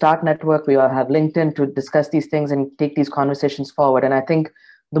the Start Network, we all have LinkedIn to discuss these things and take these conversations forward. And I think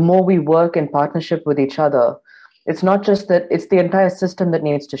the more we work in partnership with each other, it's not just that, it's the entire system that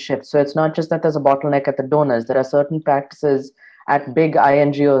needs to shift. So it's not just that there's a bottleneck at the donors. There are certain practices at big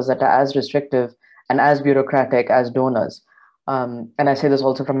INGOs that are as restrictive and as bureaucratic as donors. And I say this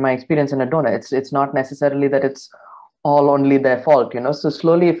also from my experience in a donor. It's not necessarily that it's all only their fault, So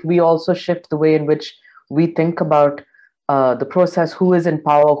slowly, if we also shift the way in which we think about the process, who is in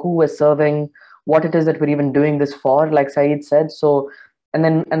power, who we're serving, what it is that we're even doing this for, like Saeed said. So, and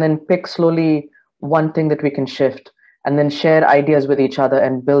then pick slowly one thing that we can shift, and then share ideas with each other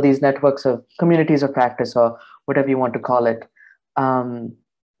and build these networks of communities of practice, or whatever you want to call it.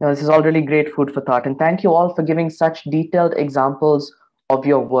 This is all really great food for thought. And thank you all for giving such detailed examples of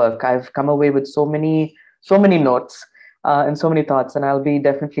your work. I've come away with so many notes and so many thoughts, and I'll be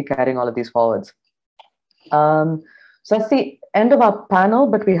definitely carrying all of these forwards. So that's the end of our panel,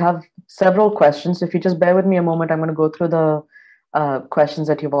 but we have several questions. If you just bear with me a moment, I'm going to go through the questions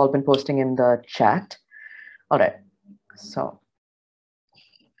that you've all been posting in the chat. All right, so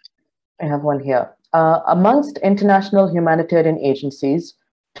I have one here. Amongst international humanitarian agencies,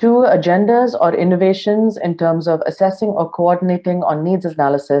 2 agendas or innovations in terms of assessing or coordinating on needs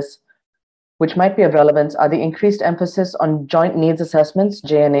analysis, which might be of relevance, are the increased emphasis on joint needs assessments,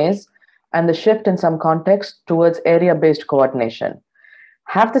 JNAs, and the shift in some contexts towards area-based coordination.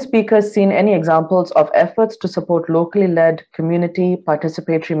 Have the speakers seen any examples of efforts to support locally led community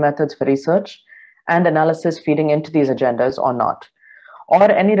participatory methods for research and analysis feeding into these agendas or not?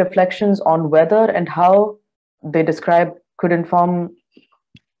 Or any reflections on whether and how they describe could inform,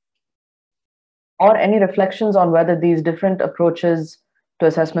 or any reflections on whether these different approaches to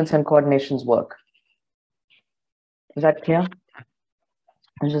assessments and coordinations work? Is that clear?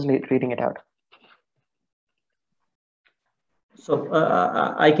 I'm just reading it out. So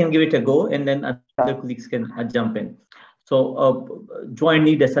I can give it a go, and then other colleagues can jump in. So joint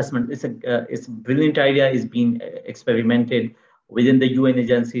need assessment is it's a brilliant idea. Is being experimented within the UN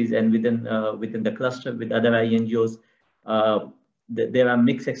agencies and within the cluster with other INGOs. There are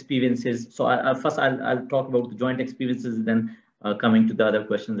mixed experiences. So first I'll talk about the joint experiences, then coming to the other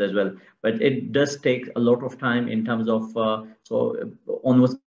questions as well. But it does take a lot of time in terms of on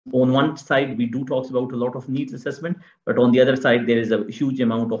one side, we do talk about a lot of needs assessment, but on the other side, there is a huge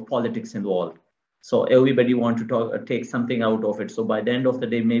amount of politics involved. So everybody wants to take something out of it. So by the end of the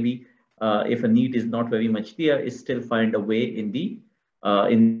day, maybe if a need is not very much clear, it still find a way in the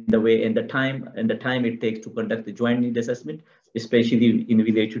time it takes to conduct the joint need assessment, especially in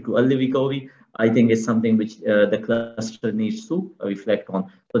relation to early recovery. I think is something which the cluster needs to reflect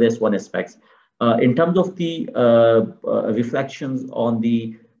on. So that's one aspect. In terms of the reflections on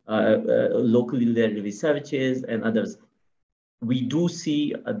the locally led researches and others, we do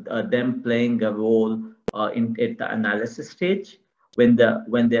see them playing a role at the analysis stage when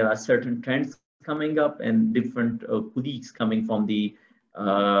there are certain trends coming up and different colleagues coming from the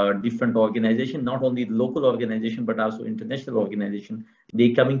different organization, not only the local organization but also international organization.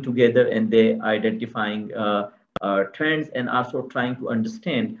 They coming together and they identifying trends and also trying to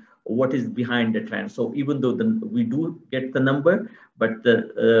understand what is behind the trend. So even though we do get the number, but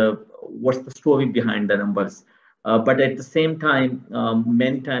what's the story behind the numbers? But at the same time,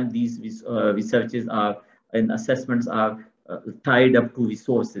 many times these researches are and assessments are tied up to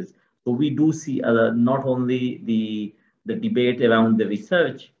resources. So we do see not only the debate around the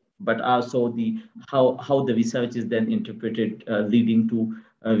research, but also how the research is then interpreted, leading to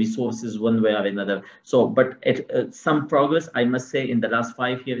resources one way or another. So, but some progress, I must say, in the last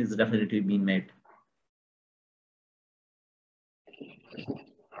 5 years is definitely being made.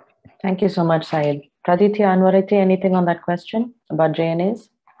 Thank you so much, Saeed. Pradytia, Anuarite, anything on that question about JNAs?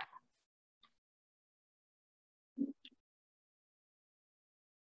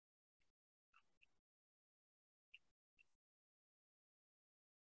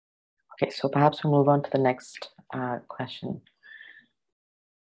 Okay, so perhaps we'll move on to the next question.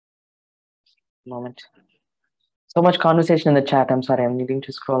 Moment. So much conversation in the chat. I'm sorry, I'm needing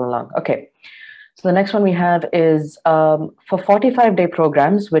to scroll along. Okay, so the next one we have is for 45-day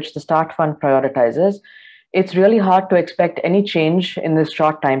programs, which the Start Fund prioritizes, it's really hard to expect any change in this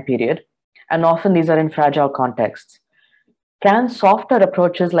short time period, and often these are in fragile contexts. Can softer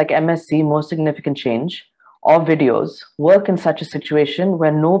approaches like MSC, Most Significant Change, or videos work in such a situation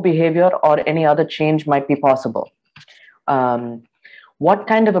where no behavior or any other change might be possible? What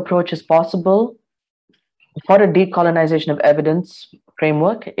kind of approach is possible for a decolonization of evidence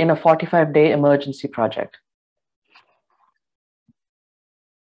framework in a 45-day emergency project?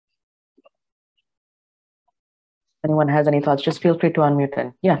 Anyone has any thoughts, just feel free to unmute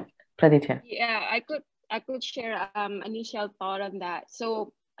it. Yeah, Pradytia. Yeah, I could share initial thought on that.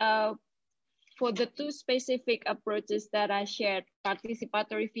 So for the two specific approaches that I shared,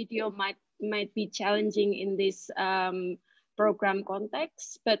 participatory video might be challenging in this program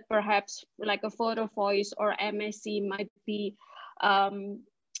context, but perhaps like a photo voice or MSC might be a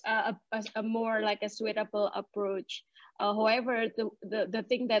more like a suitable approach. However, the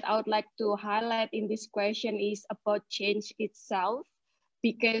thing that I would like to highlight in this question is about change itself,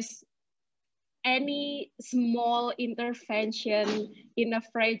 because any small intervention in a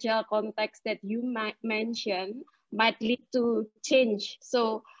fragile context that you might mention might lead to change.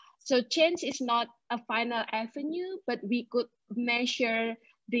 So change is not a final avenue, but we could measure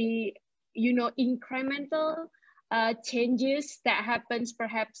the incremental changes that happens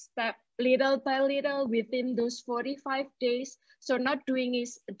perhaps step little by little within those 45 days. So not doing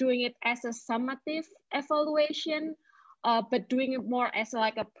it as a summative evaluation, but doing it more as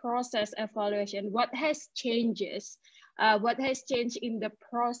like a process evaluation. What has changes? What has changed in the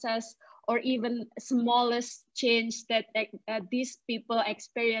process, or even smallest change that these people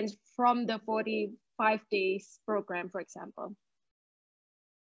experience from the 45 days program, for example.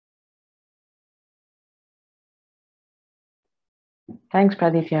 Thanks,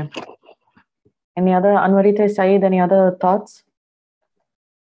 Pradytia. Any other, Anuarite, Saeed, any other thoughts?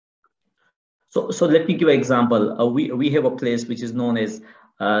 So let me give an example. We have a place which is known as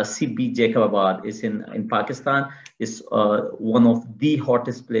CB Jacobabad. It's in Pakistan. It's one of the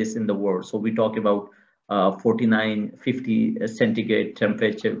hottest place in the world. So we talk about 49, 50 centigrade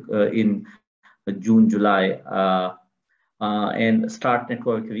temperature in June, July. And START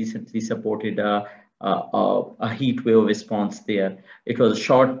Network recently supported a heat wave response there. It was a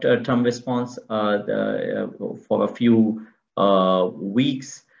short-term response for a few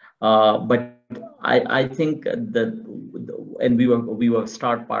weeks, but I think that, and we were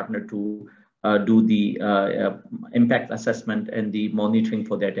start partner to do the impact assessment and the monitoring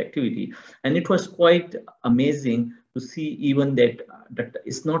for that activity, and it was quite amazing to see even that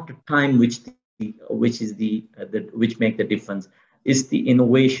it's not the time which make the difference. It's the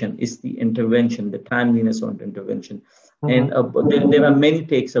innovation, it's the intervention, the timeliness on the intervention. And there are many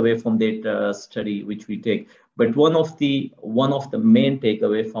takes away from that study which we take, but one of the main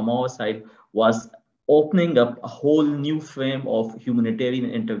takeaway from our side was opening up a whole new frame of humanitarian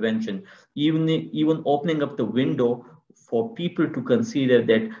intervention, even opening up the window for people to consider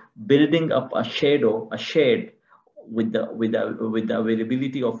that building up a shed with the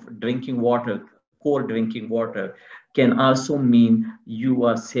availability of drinking water, core drinking water, can also mean you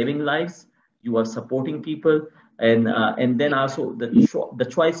are saving lives, you are supporting people, and then also the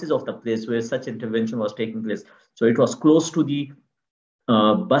choices of the place where such intervention was taking place. So it was close to the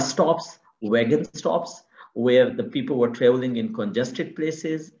bus stops, wagon stops, where the people were traveling in congested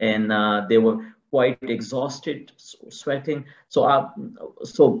places, and they were quite exhausted, sweating.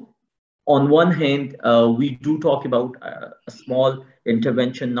 So on one hand, we do talk about a small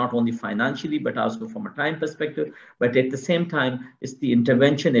intervention, not only financially, but also from a time perspective. But at the same time, it's the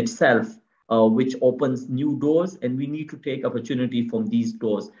intervention itself which opens new doors, and we need to take opportunity from these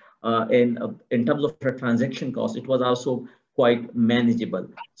doors. And in terms of the transaction cost, it was also quite manageable.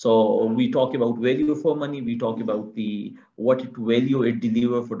 So we talk about value for money, we talk about what value it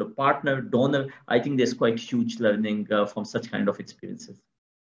deliver for the partner, donor. I think there's quite huge learning from such kind of experiences.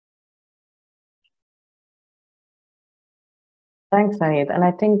 Thanks, Saeed. And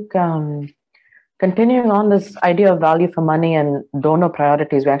I think continuing on this idea of value for money and donor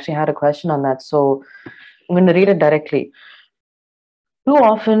priorities, we actually had a question on that. So I'm going to read it directly. Too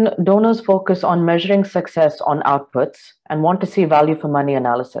often, donors focus on measuring success on outputs and want to see value for money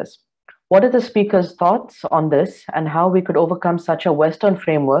analysis. What are the speaker's thoughts on this, and how we could overcome such a Western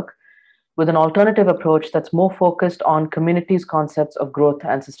framework with an alternative approach that's more focused on communities' concepts of growth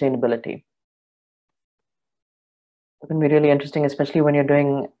and sustainability? It can be really interesting, especially when you're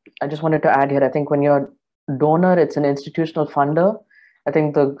doing, I just wanted to add here, I think when you're a donor, it's an institutional funder. I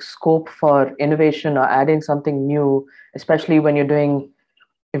think the scope for innovation or adding something new, especially when you're doing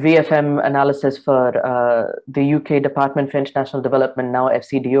VFM analysis for the UK Department for International Development, now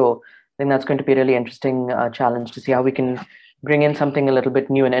FCDO, I think that's going to be a really interesting challenge to see how we can bring in something a little bit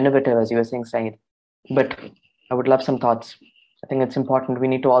new and innovative, as you were saying, Saeed. But I would love some thoughts. I think it's important. We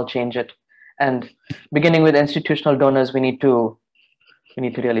need to all change it. And beginning with institutional donors, we need to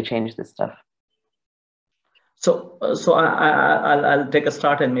really change this stuff. So I'll take a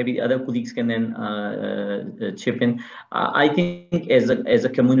start, and maybe other colleagues can then chip in. I think as a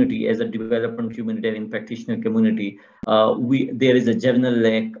community, as a development humanitarian practitioner community, there is a general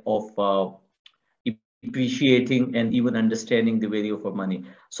lack of appreciating and even understanding the value for money.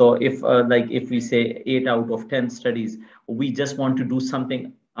 So if we say 8 out of 10 studies, we just want to do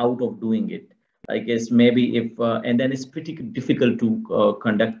something out of doing it. I guess maybe and then it's pretty difficult to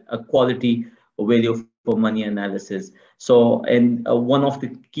conduct a quality value for money analysis. So, and one of the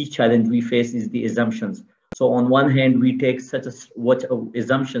key challenge we face is the assumptions. So on one hand, we take what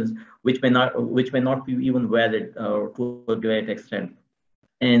assumptions which may not be even valid to a great extent,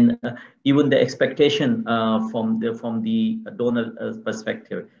 and even the expectation from the donor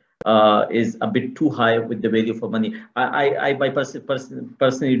perspective is a bit too high with the value for money. I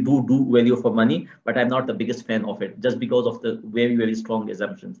personally do value for money, but I'm not the biggest fan of it, just because of the very strong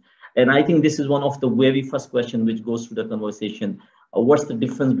assumptions. And I think this is one of the very first questions which goes to the conversation. What's the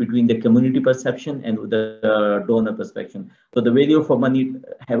difference between the community perception and the donor perception? So the value for money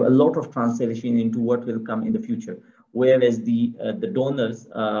have a lot of translation into what will come in the future, whereas the donors,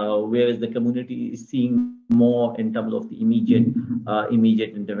 whereas the community is seeing more in terms of the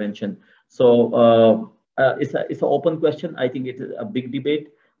immediate intervention. So it's an open question. I think it is a big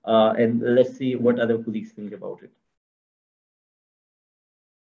debate, and let's see what other colleagues think about it.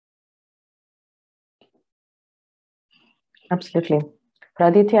 Absolutely.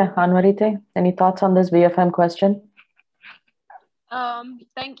 Pradytia, Anuarite, any thoughts on this VFM question?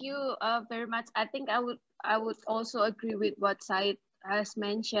 Thank you very much. I think I would also agree with what Saeed has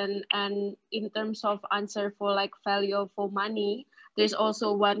mentioned. And in terms of answer for like value for money, there's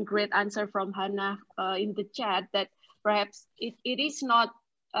also one great answer from Hannah in the chat that perhaps it is not,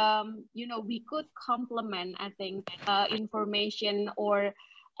 we could complement, I think, information or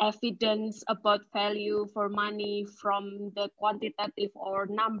evidence about value for money from the quantitative or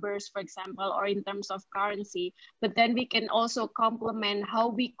numbers, for example, or in terms of currency. But then we can also complement how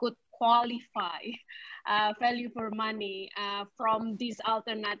we could qualify value for money from this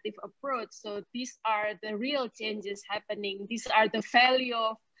alternative approach. So these are the real changes happening. These are the value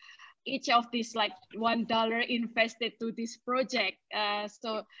of each of these, like $1 invested to this project.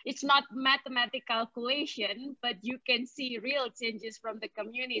 So it's not mathematical calculation, but you can see real changes from the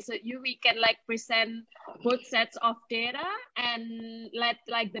community. So we can like present both sets of data and let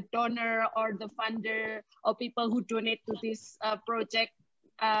like the donor or the funder or people who donate to this project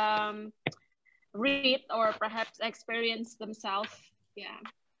read or perhaps experience themselves. Yeah.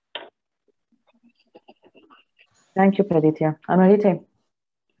 Thank you, Pradytia. Anuarite.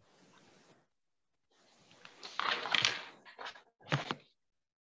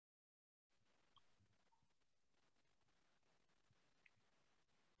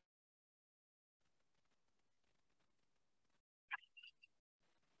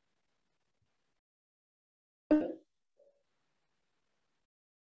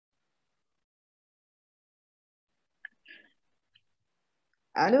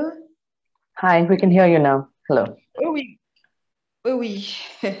 Allô? Hi, we can hear you now. Hello. Oui, oui.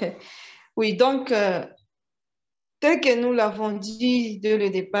 Oui, donc, tel que nous l'avons dit dès le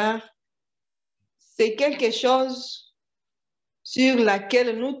départ, c'est quelque chose sur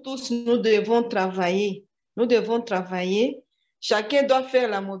laquelle nous tous, nous devons travailler. Nous devons travailler. Chacun doit faire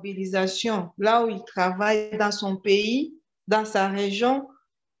la mobilisation là où il travaille, dans son pays, dans sa région,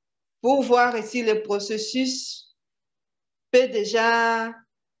 pour voir si le processus peut déjà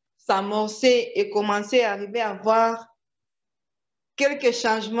s'amorcer et commencer à arriver à voir quelques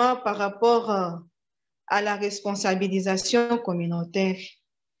changements par rapport à la responsabilisation communautaire.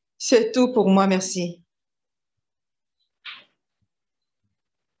 C'est tout pour moi, merci.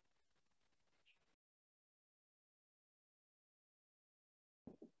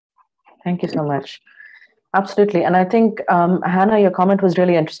 Thank you so much. Absolutely. And I think, Hannah, your comment was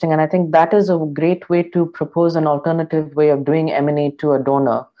really interesting. And I think that is a great way to propose an alternative way of doing M&A to a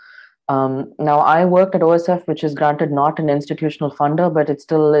donor. Now, I worked at OSF, which is granted not an institutional funder, but it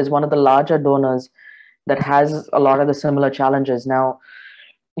still is one of the larger donors that has a lot of the similar challenges. Now,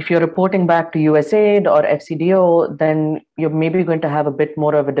 if you're reporting back to USAID or FCDO, then you're maybe going to have a bit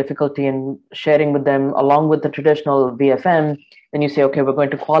more of a difficulty in sharing with them along with the traditional VFM. And you say, okay, we're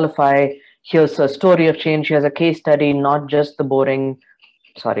going to qualify. Here's a story of change. Here's a case study, not just the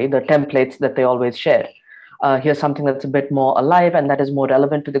the templates that they always share. Here's something that's a bit more alive and that is more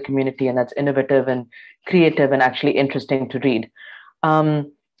relevant to the community and that's innovative and creative and actually interesting to read.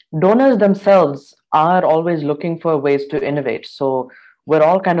 Donors themselves are always looking for ways to innovate. So we're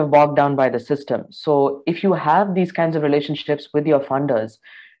all kind of bogged down by the system. So if you have these kinds of relationships with your funders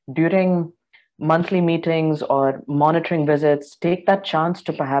during monthly meetings or monitoring visits, take that chance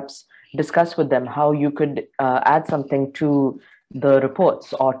to perhaps discuss with them how you could add something to the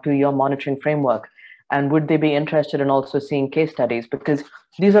reports or to your monitoring framework. And would they be interested in also seeing case studies? Because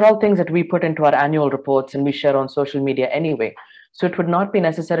these are all things that we put into our annual reports and we share on social media anyway. So it would not be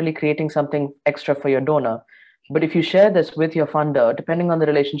necessarily creating something extra for your donor. But if you share this with your funder, depending on the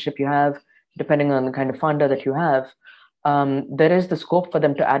relationship you have, depending on the kind of funder that you have, there is the scope for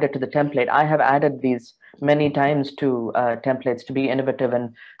them to add it to the template. I have added these many times to templates to be innovative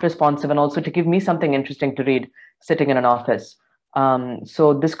and responsive and also to give me something interesting to read sitting in an office.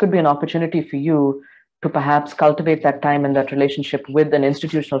 So this could be an opportunity for you to perhaps cultivate that time and that relationship with an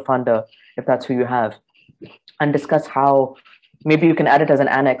institutional funder, if that's who you have, and discuss how maybe you can add it as an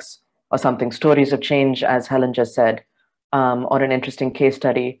annex or something, stories of change, as Helen just said, or an interesting case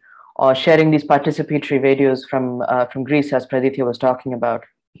study, or sharing these participatory videos from Greece, as Pradytia was talking about.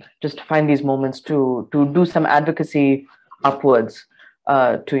 Just find these moments to do some advocacy upwards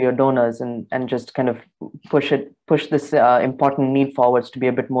to your donors and just kind of push this important need forwards to be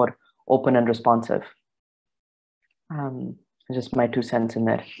a bit more open and responsive. Just my 2 cents in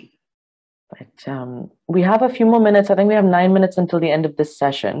there. But we have a few more minutes. I think we have 9 minutes until the end of this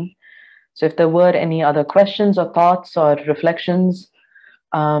session. So if there were any other questions or thoughts or reflections,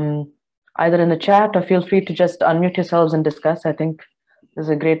 either in the chat or feel free to just unmute yourselves and discuss. I think this is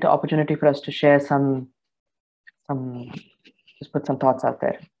a great opportunity for us to share just put some thoughts out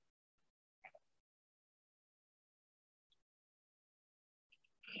there.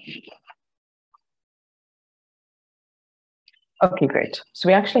 Okay, great. So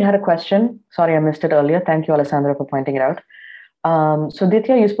we actually had a question. Sorry, I missed it earlier. Thank you, Alessandra, for pointing it out. So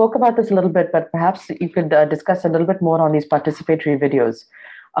Ditya, you spoke about this a little bit, but perhaps you could discuss a little bit more on these participatory videos.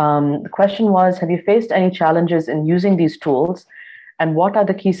 The question was, have you faced any challenges in using these tools? And what are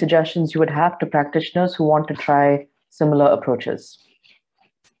the key suggestions you would have to practitioners who want to try similar approaches?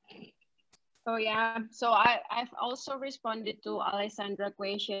 yeah, so I've also responded to Alessandra's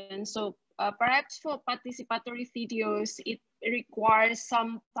question. So perhaps for participatory videos, it requires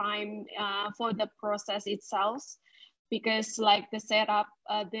some time for the process itself, because like the setup,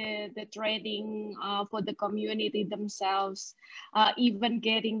 the trading for the community themselves, even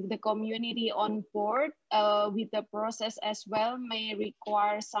getting the community on board with the process as well may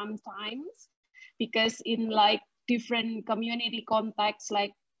require some time, because in like different community contexts,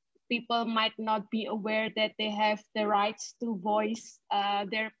 like people might not be aware that they have the rights to voice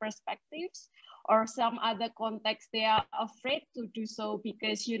their perspectives, or some other context they are afraid to do so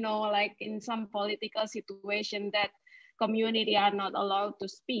because, you know, like in some political situation that community are not allowed to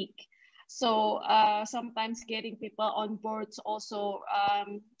speak. So sometimes getting people on boards also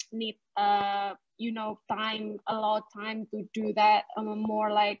need you know, time, a lot of time to do that,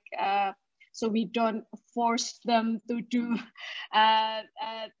 more like so we don't force them to do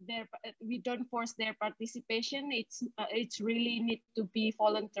we don't force their participation. It's really need to be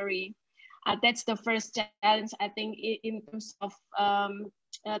voluntary. That's the first challenge, I think, in terms of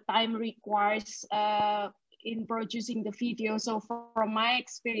time requires in producing the video. So from my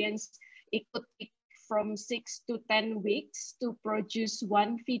experience, it could take from 6 to 10 weeks to produce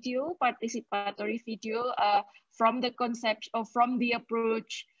one video, participatory video, from the concept or from the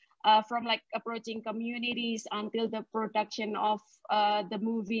approach, from like approaching communities until the production of the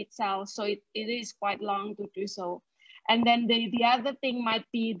movie itself. So it is quite long to do so. And then the other thing might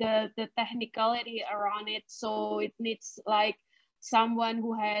be the technicality around it. So it needs like someone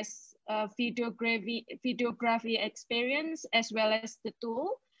who has videography experience as well as the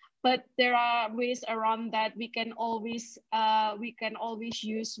tool. But there are ways around that. We can always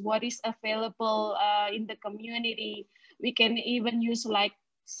use what is available in the community. We can even use like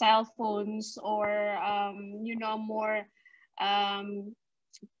cell phones or you know, more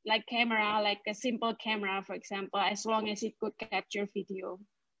like camera, like a simple camera, for example, as long as it could capture video.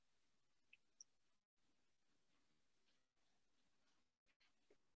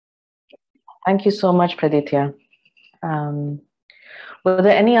 Thank you so much, Pradytia. Were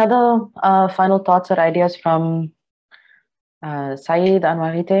there any other final thoughts or ideas from Saeed,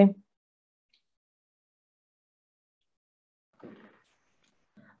 Anuarite?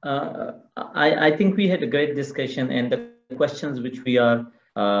 I think we had a great discussion, and the questions which we are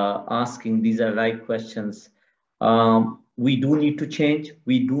asking, these are right questions. We do need to change,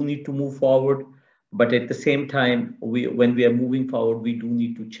 we do need to move forward, but at the same time, when we are moving forward, we do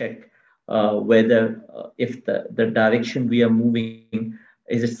need to check whether if the direction we are moving,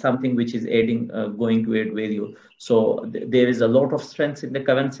 is it something which is adding, going to add value. So there is a lot of strengths in the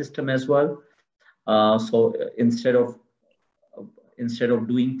current system as well. So instead of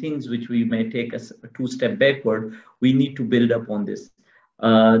doing things which we may take us a two-step backward, we need to build up on this.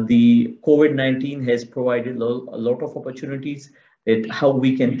 The COVID-19 has provided a lot of opportunities at how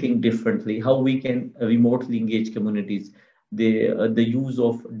we can think differently, how we can remotely engage communities, the use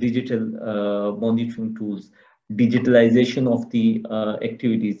of digital monitoring tools, digitalization of the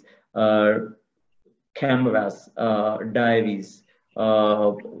activities, cameras, diaries,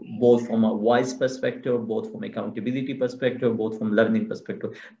 both from a voice perspective, both from accountability perspective, both from learning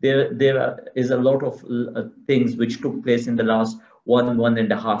perspective. There is a lot of things which took place in the last one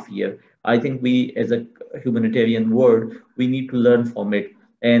and a half year. I think we, as a humanitarian world, we need to learn from it.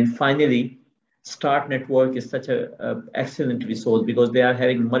 And finally, START network is such an excellent resource because they are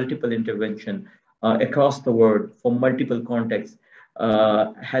having multiple intervention across the world from multiple contexts.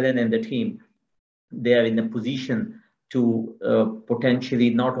 Helen and the team, they are in a position to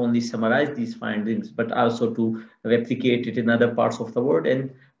potentially not only summarize these findings, but also to replicate it in other parts of the world.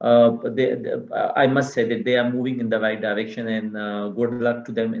 And I must say that they are moving in the right direction, and good luck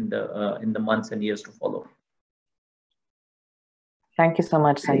to them in the months and years to follow. Thank you so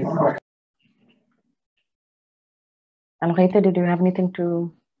much, Saeed. Anuarite, did you have anything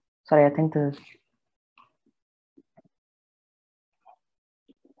to? Sorry, I think the.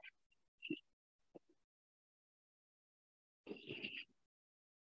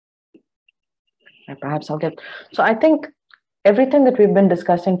 Perhaps I'll get. So I think everything that we've been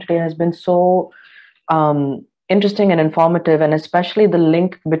discussing today has been so interesting and informative, and especially the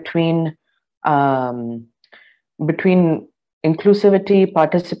link between inclusivity,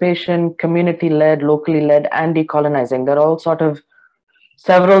 participation, community-led, locally-led, and decolonizing. They're all sort of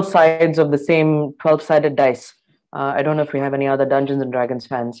several sides of the same 12-sided dice. I don't know if we have any other Dungeons and Dragons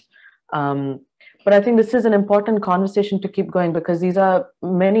fans. But I think this is an important conversation to keep going because these are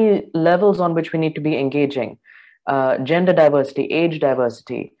many levels on which we need to be engaging. Gender diversity, age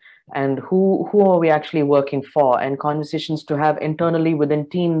diversity, and who are we actually working for, and conversations to have internally within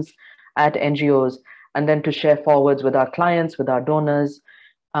teams at NGOs, and then to share forwards with our clients, with our donors,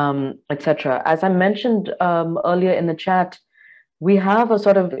 etc. As I mentioned earlier in the chat, we have a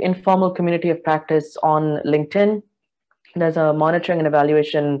sort of informal community of practice on LinkedIn. There's a monitoring and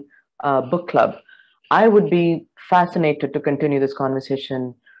evaluation book club. I would be fascinated to continue this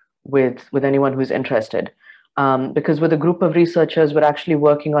conversation with anyone who's interested. Because with a group of researchers, we're actually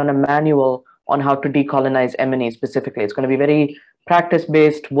working on a manual on how to decolonize M&E specifically. It's going to be very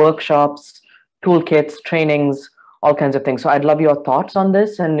practice-based workshops, toolkits, trainings, all kinds of things. So I'd love your thoughts on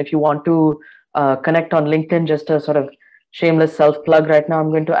this. And if you want to connect on LinkedIn, just a sort of shameless self-plug right now, I'm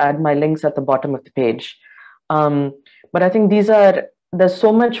going to add my links at the bottom of the page. But I think there's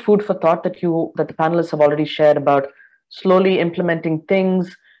so much food for thought that the panelists have already shared about slowly implementing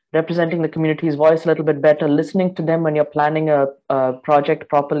things, representing the community's voice a little bit better, listening to them when you're planning a project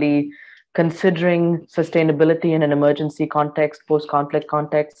properly, considering sustainability in an emergency context, post-conflict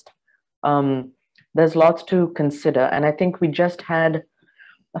context. There's lots to consider. And I think we just had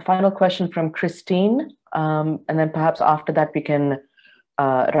a final question from Christine. And then perhaps after that, we can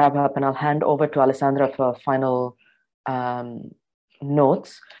wrap up, and I'll hand over to Alessandra for final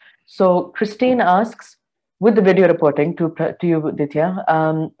notes. So Christine asks, with the video reporting, to you,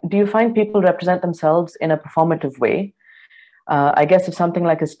 Ditya, do you find people represent themselves in a performative way? I guess if something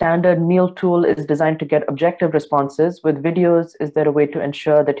like a standard meal tool is designed to get objective responses, with videos, is there a way to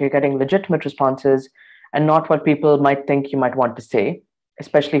ensure that you're getting legitimate responses and not what people might think you might want to say,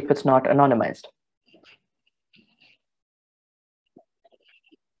 especially if it's not anonymized?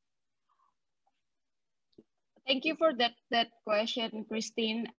 Thank you for that question,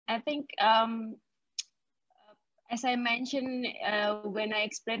 Christine. I think as I mentioned when I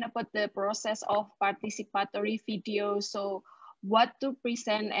explained about the process of participatory video, so what to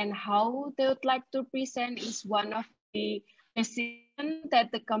present and how they would like to present is one of the decisions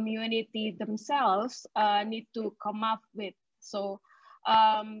that the community themselves need to come up with. So,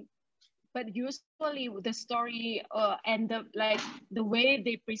 but usually the story and the way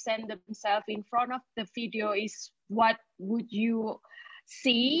they present themselves in front of the video is what would you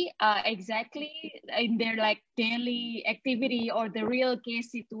see exactly in their daily activity or the real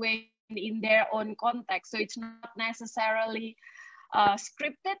case situation in their own context. So it's not necessarily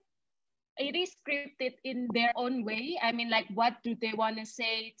scripted. It is scripted in their own way. I mean, what do they want to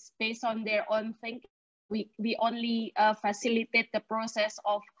say? It's based on their own thinking. We only facilitate the process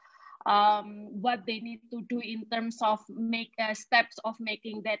of what they need to do in terms of steps of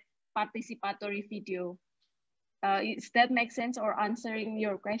making that participatory video. Does that make sense or answering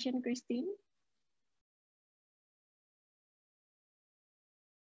your question, Christine?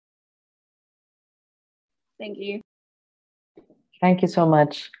 Thank you. Thank you so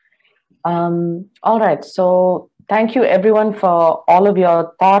much. All right, so thank you everyone for all of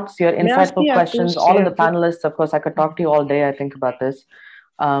your thoughts, your insightful questions, all of the panelists. Of course, I could talk to you all day, I think, about this.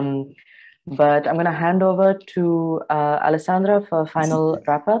 But I'm going to hand over to Alessandra for final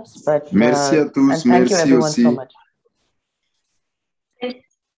wrap-ups. But merci à tous. and thank you everyone so much.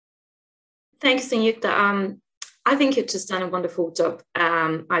 Thanks, Sanjukta. I think you've just done a wonderful job.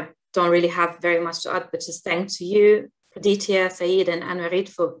 I don't really have very much to add, but just thanks to you, Pradytia, Saeed, and Anuarite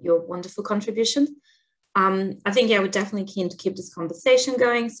for your wonderful contribution. I think, yeah, we're definitely keen to keep this conversation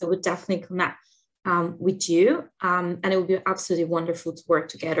going. So we'll definitely connect with you. And it would be absolutely wonderful to work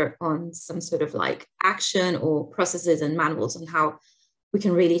together on some sort of action or processes and manuals on how we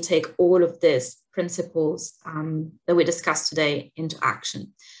can really take all of these principles that we discussed today into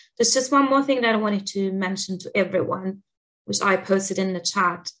action. There's just one more thing that I wanted to mention to everyone, which I posted in the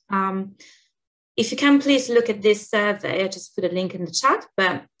chat. If you can please look at this survey, I just put a link in the chat,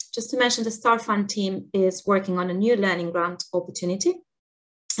 but just to mention, the Star Fund team is working on a new learning grant opportunity,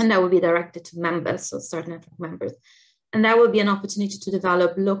 and that will be directed to members, so Start Network members. And that will be an opportunity to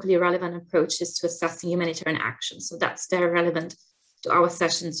develop locally relevant approaches to assessing humanitarian action. So that's very relevant to our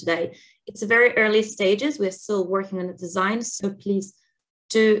session today. It's a very early stages. We're still working on the design, so please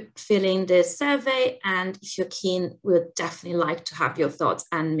do fill in this survey. And if you're keen, we'd definitely like to have your thoughts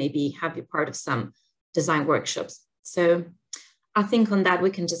and maybe have you part of some design workshops. So I think on that we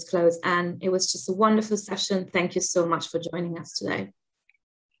can just close. And it was just a wonderful session. Thank you so much for joining us today.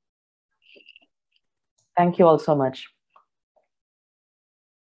 Thank you all so much.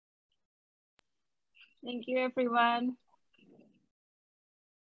 Thank you, everyone.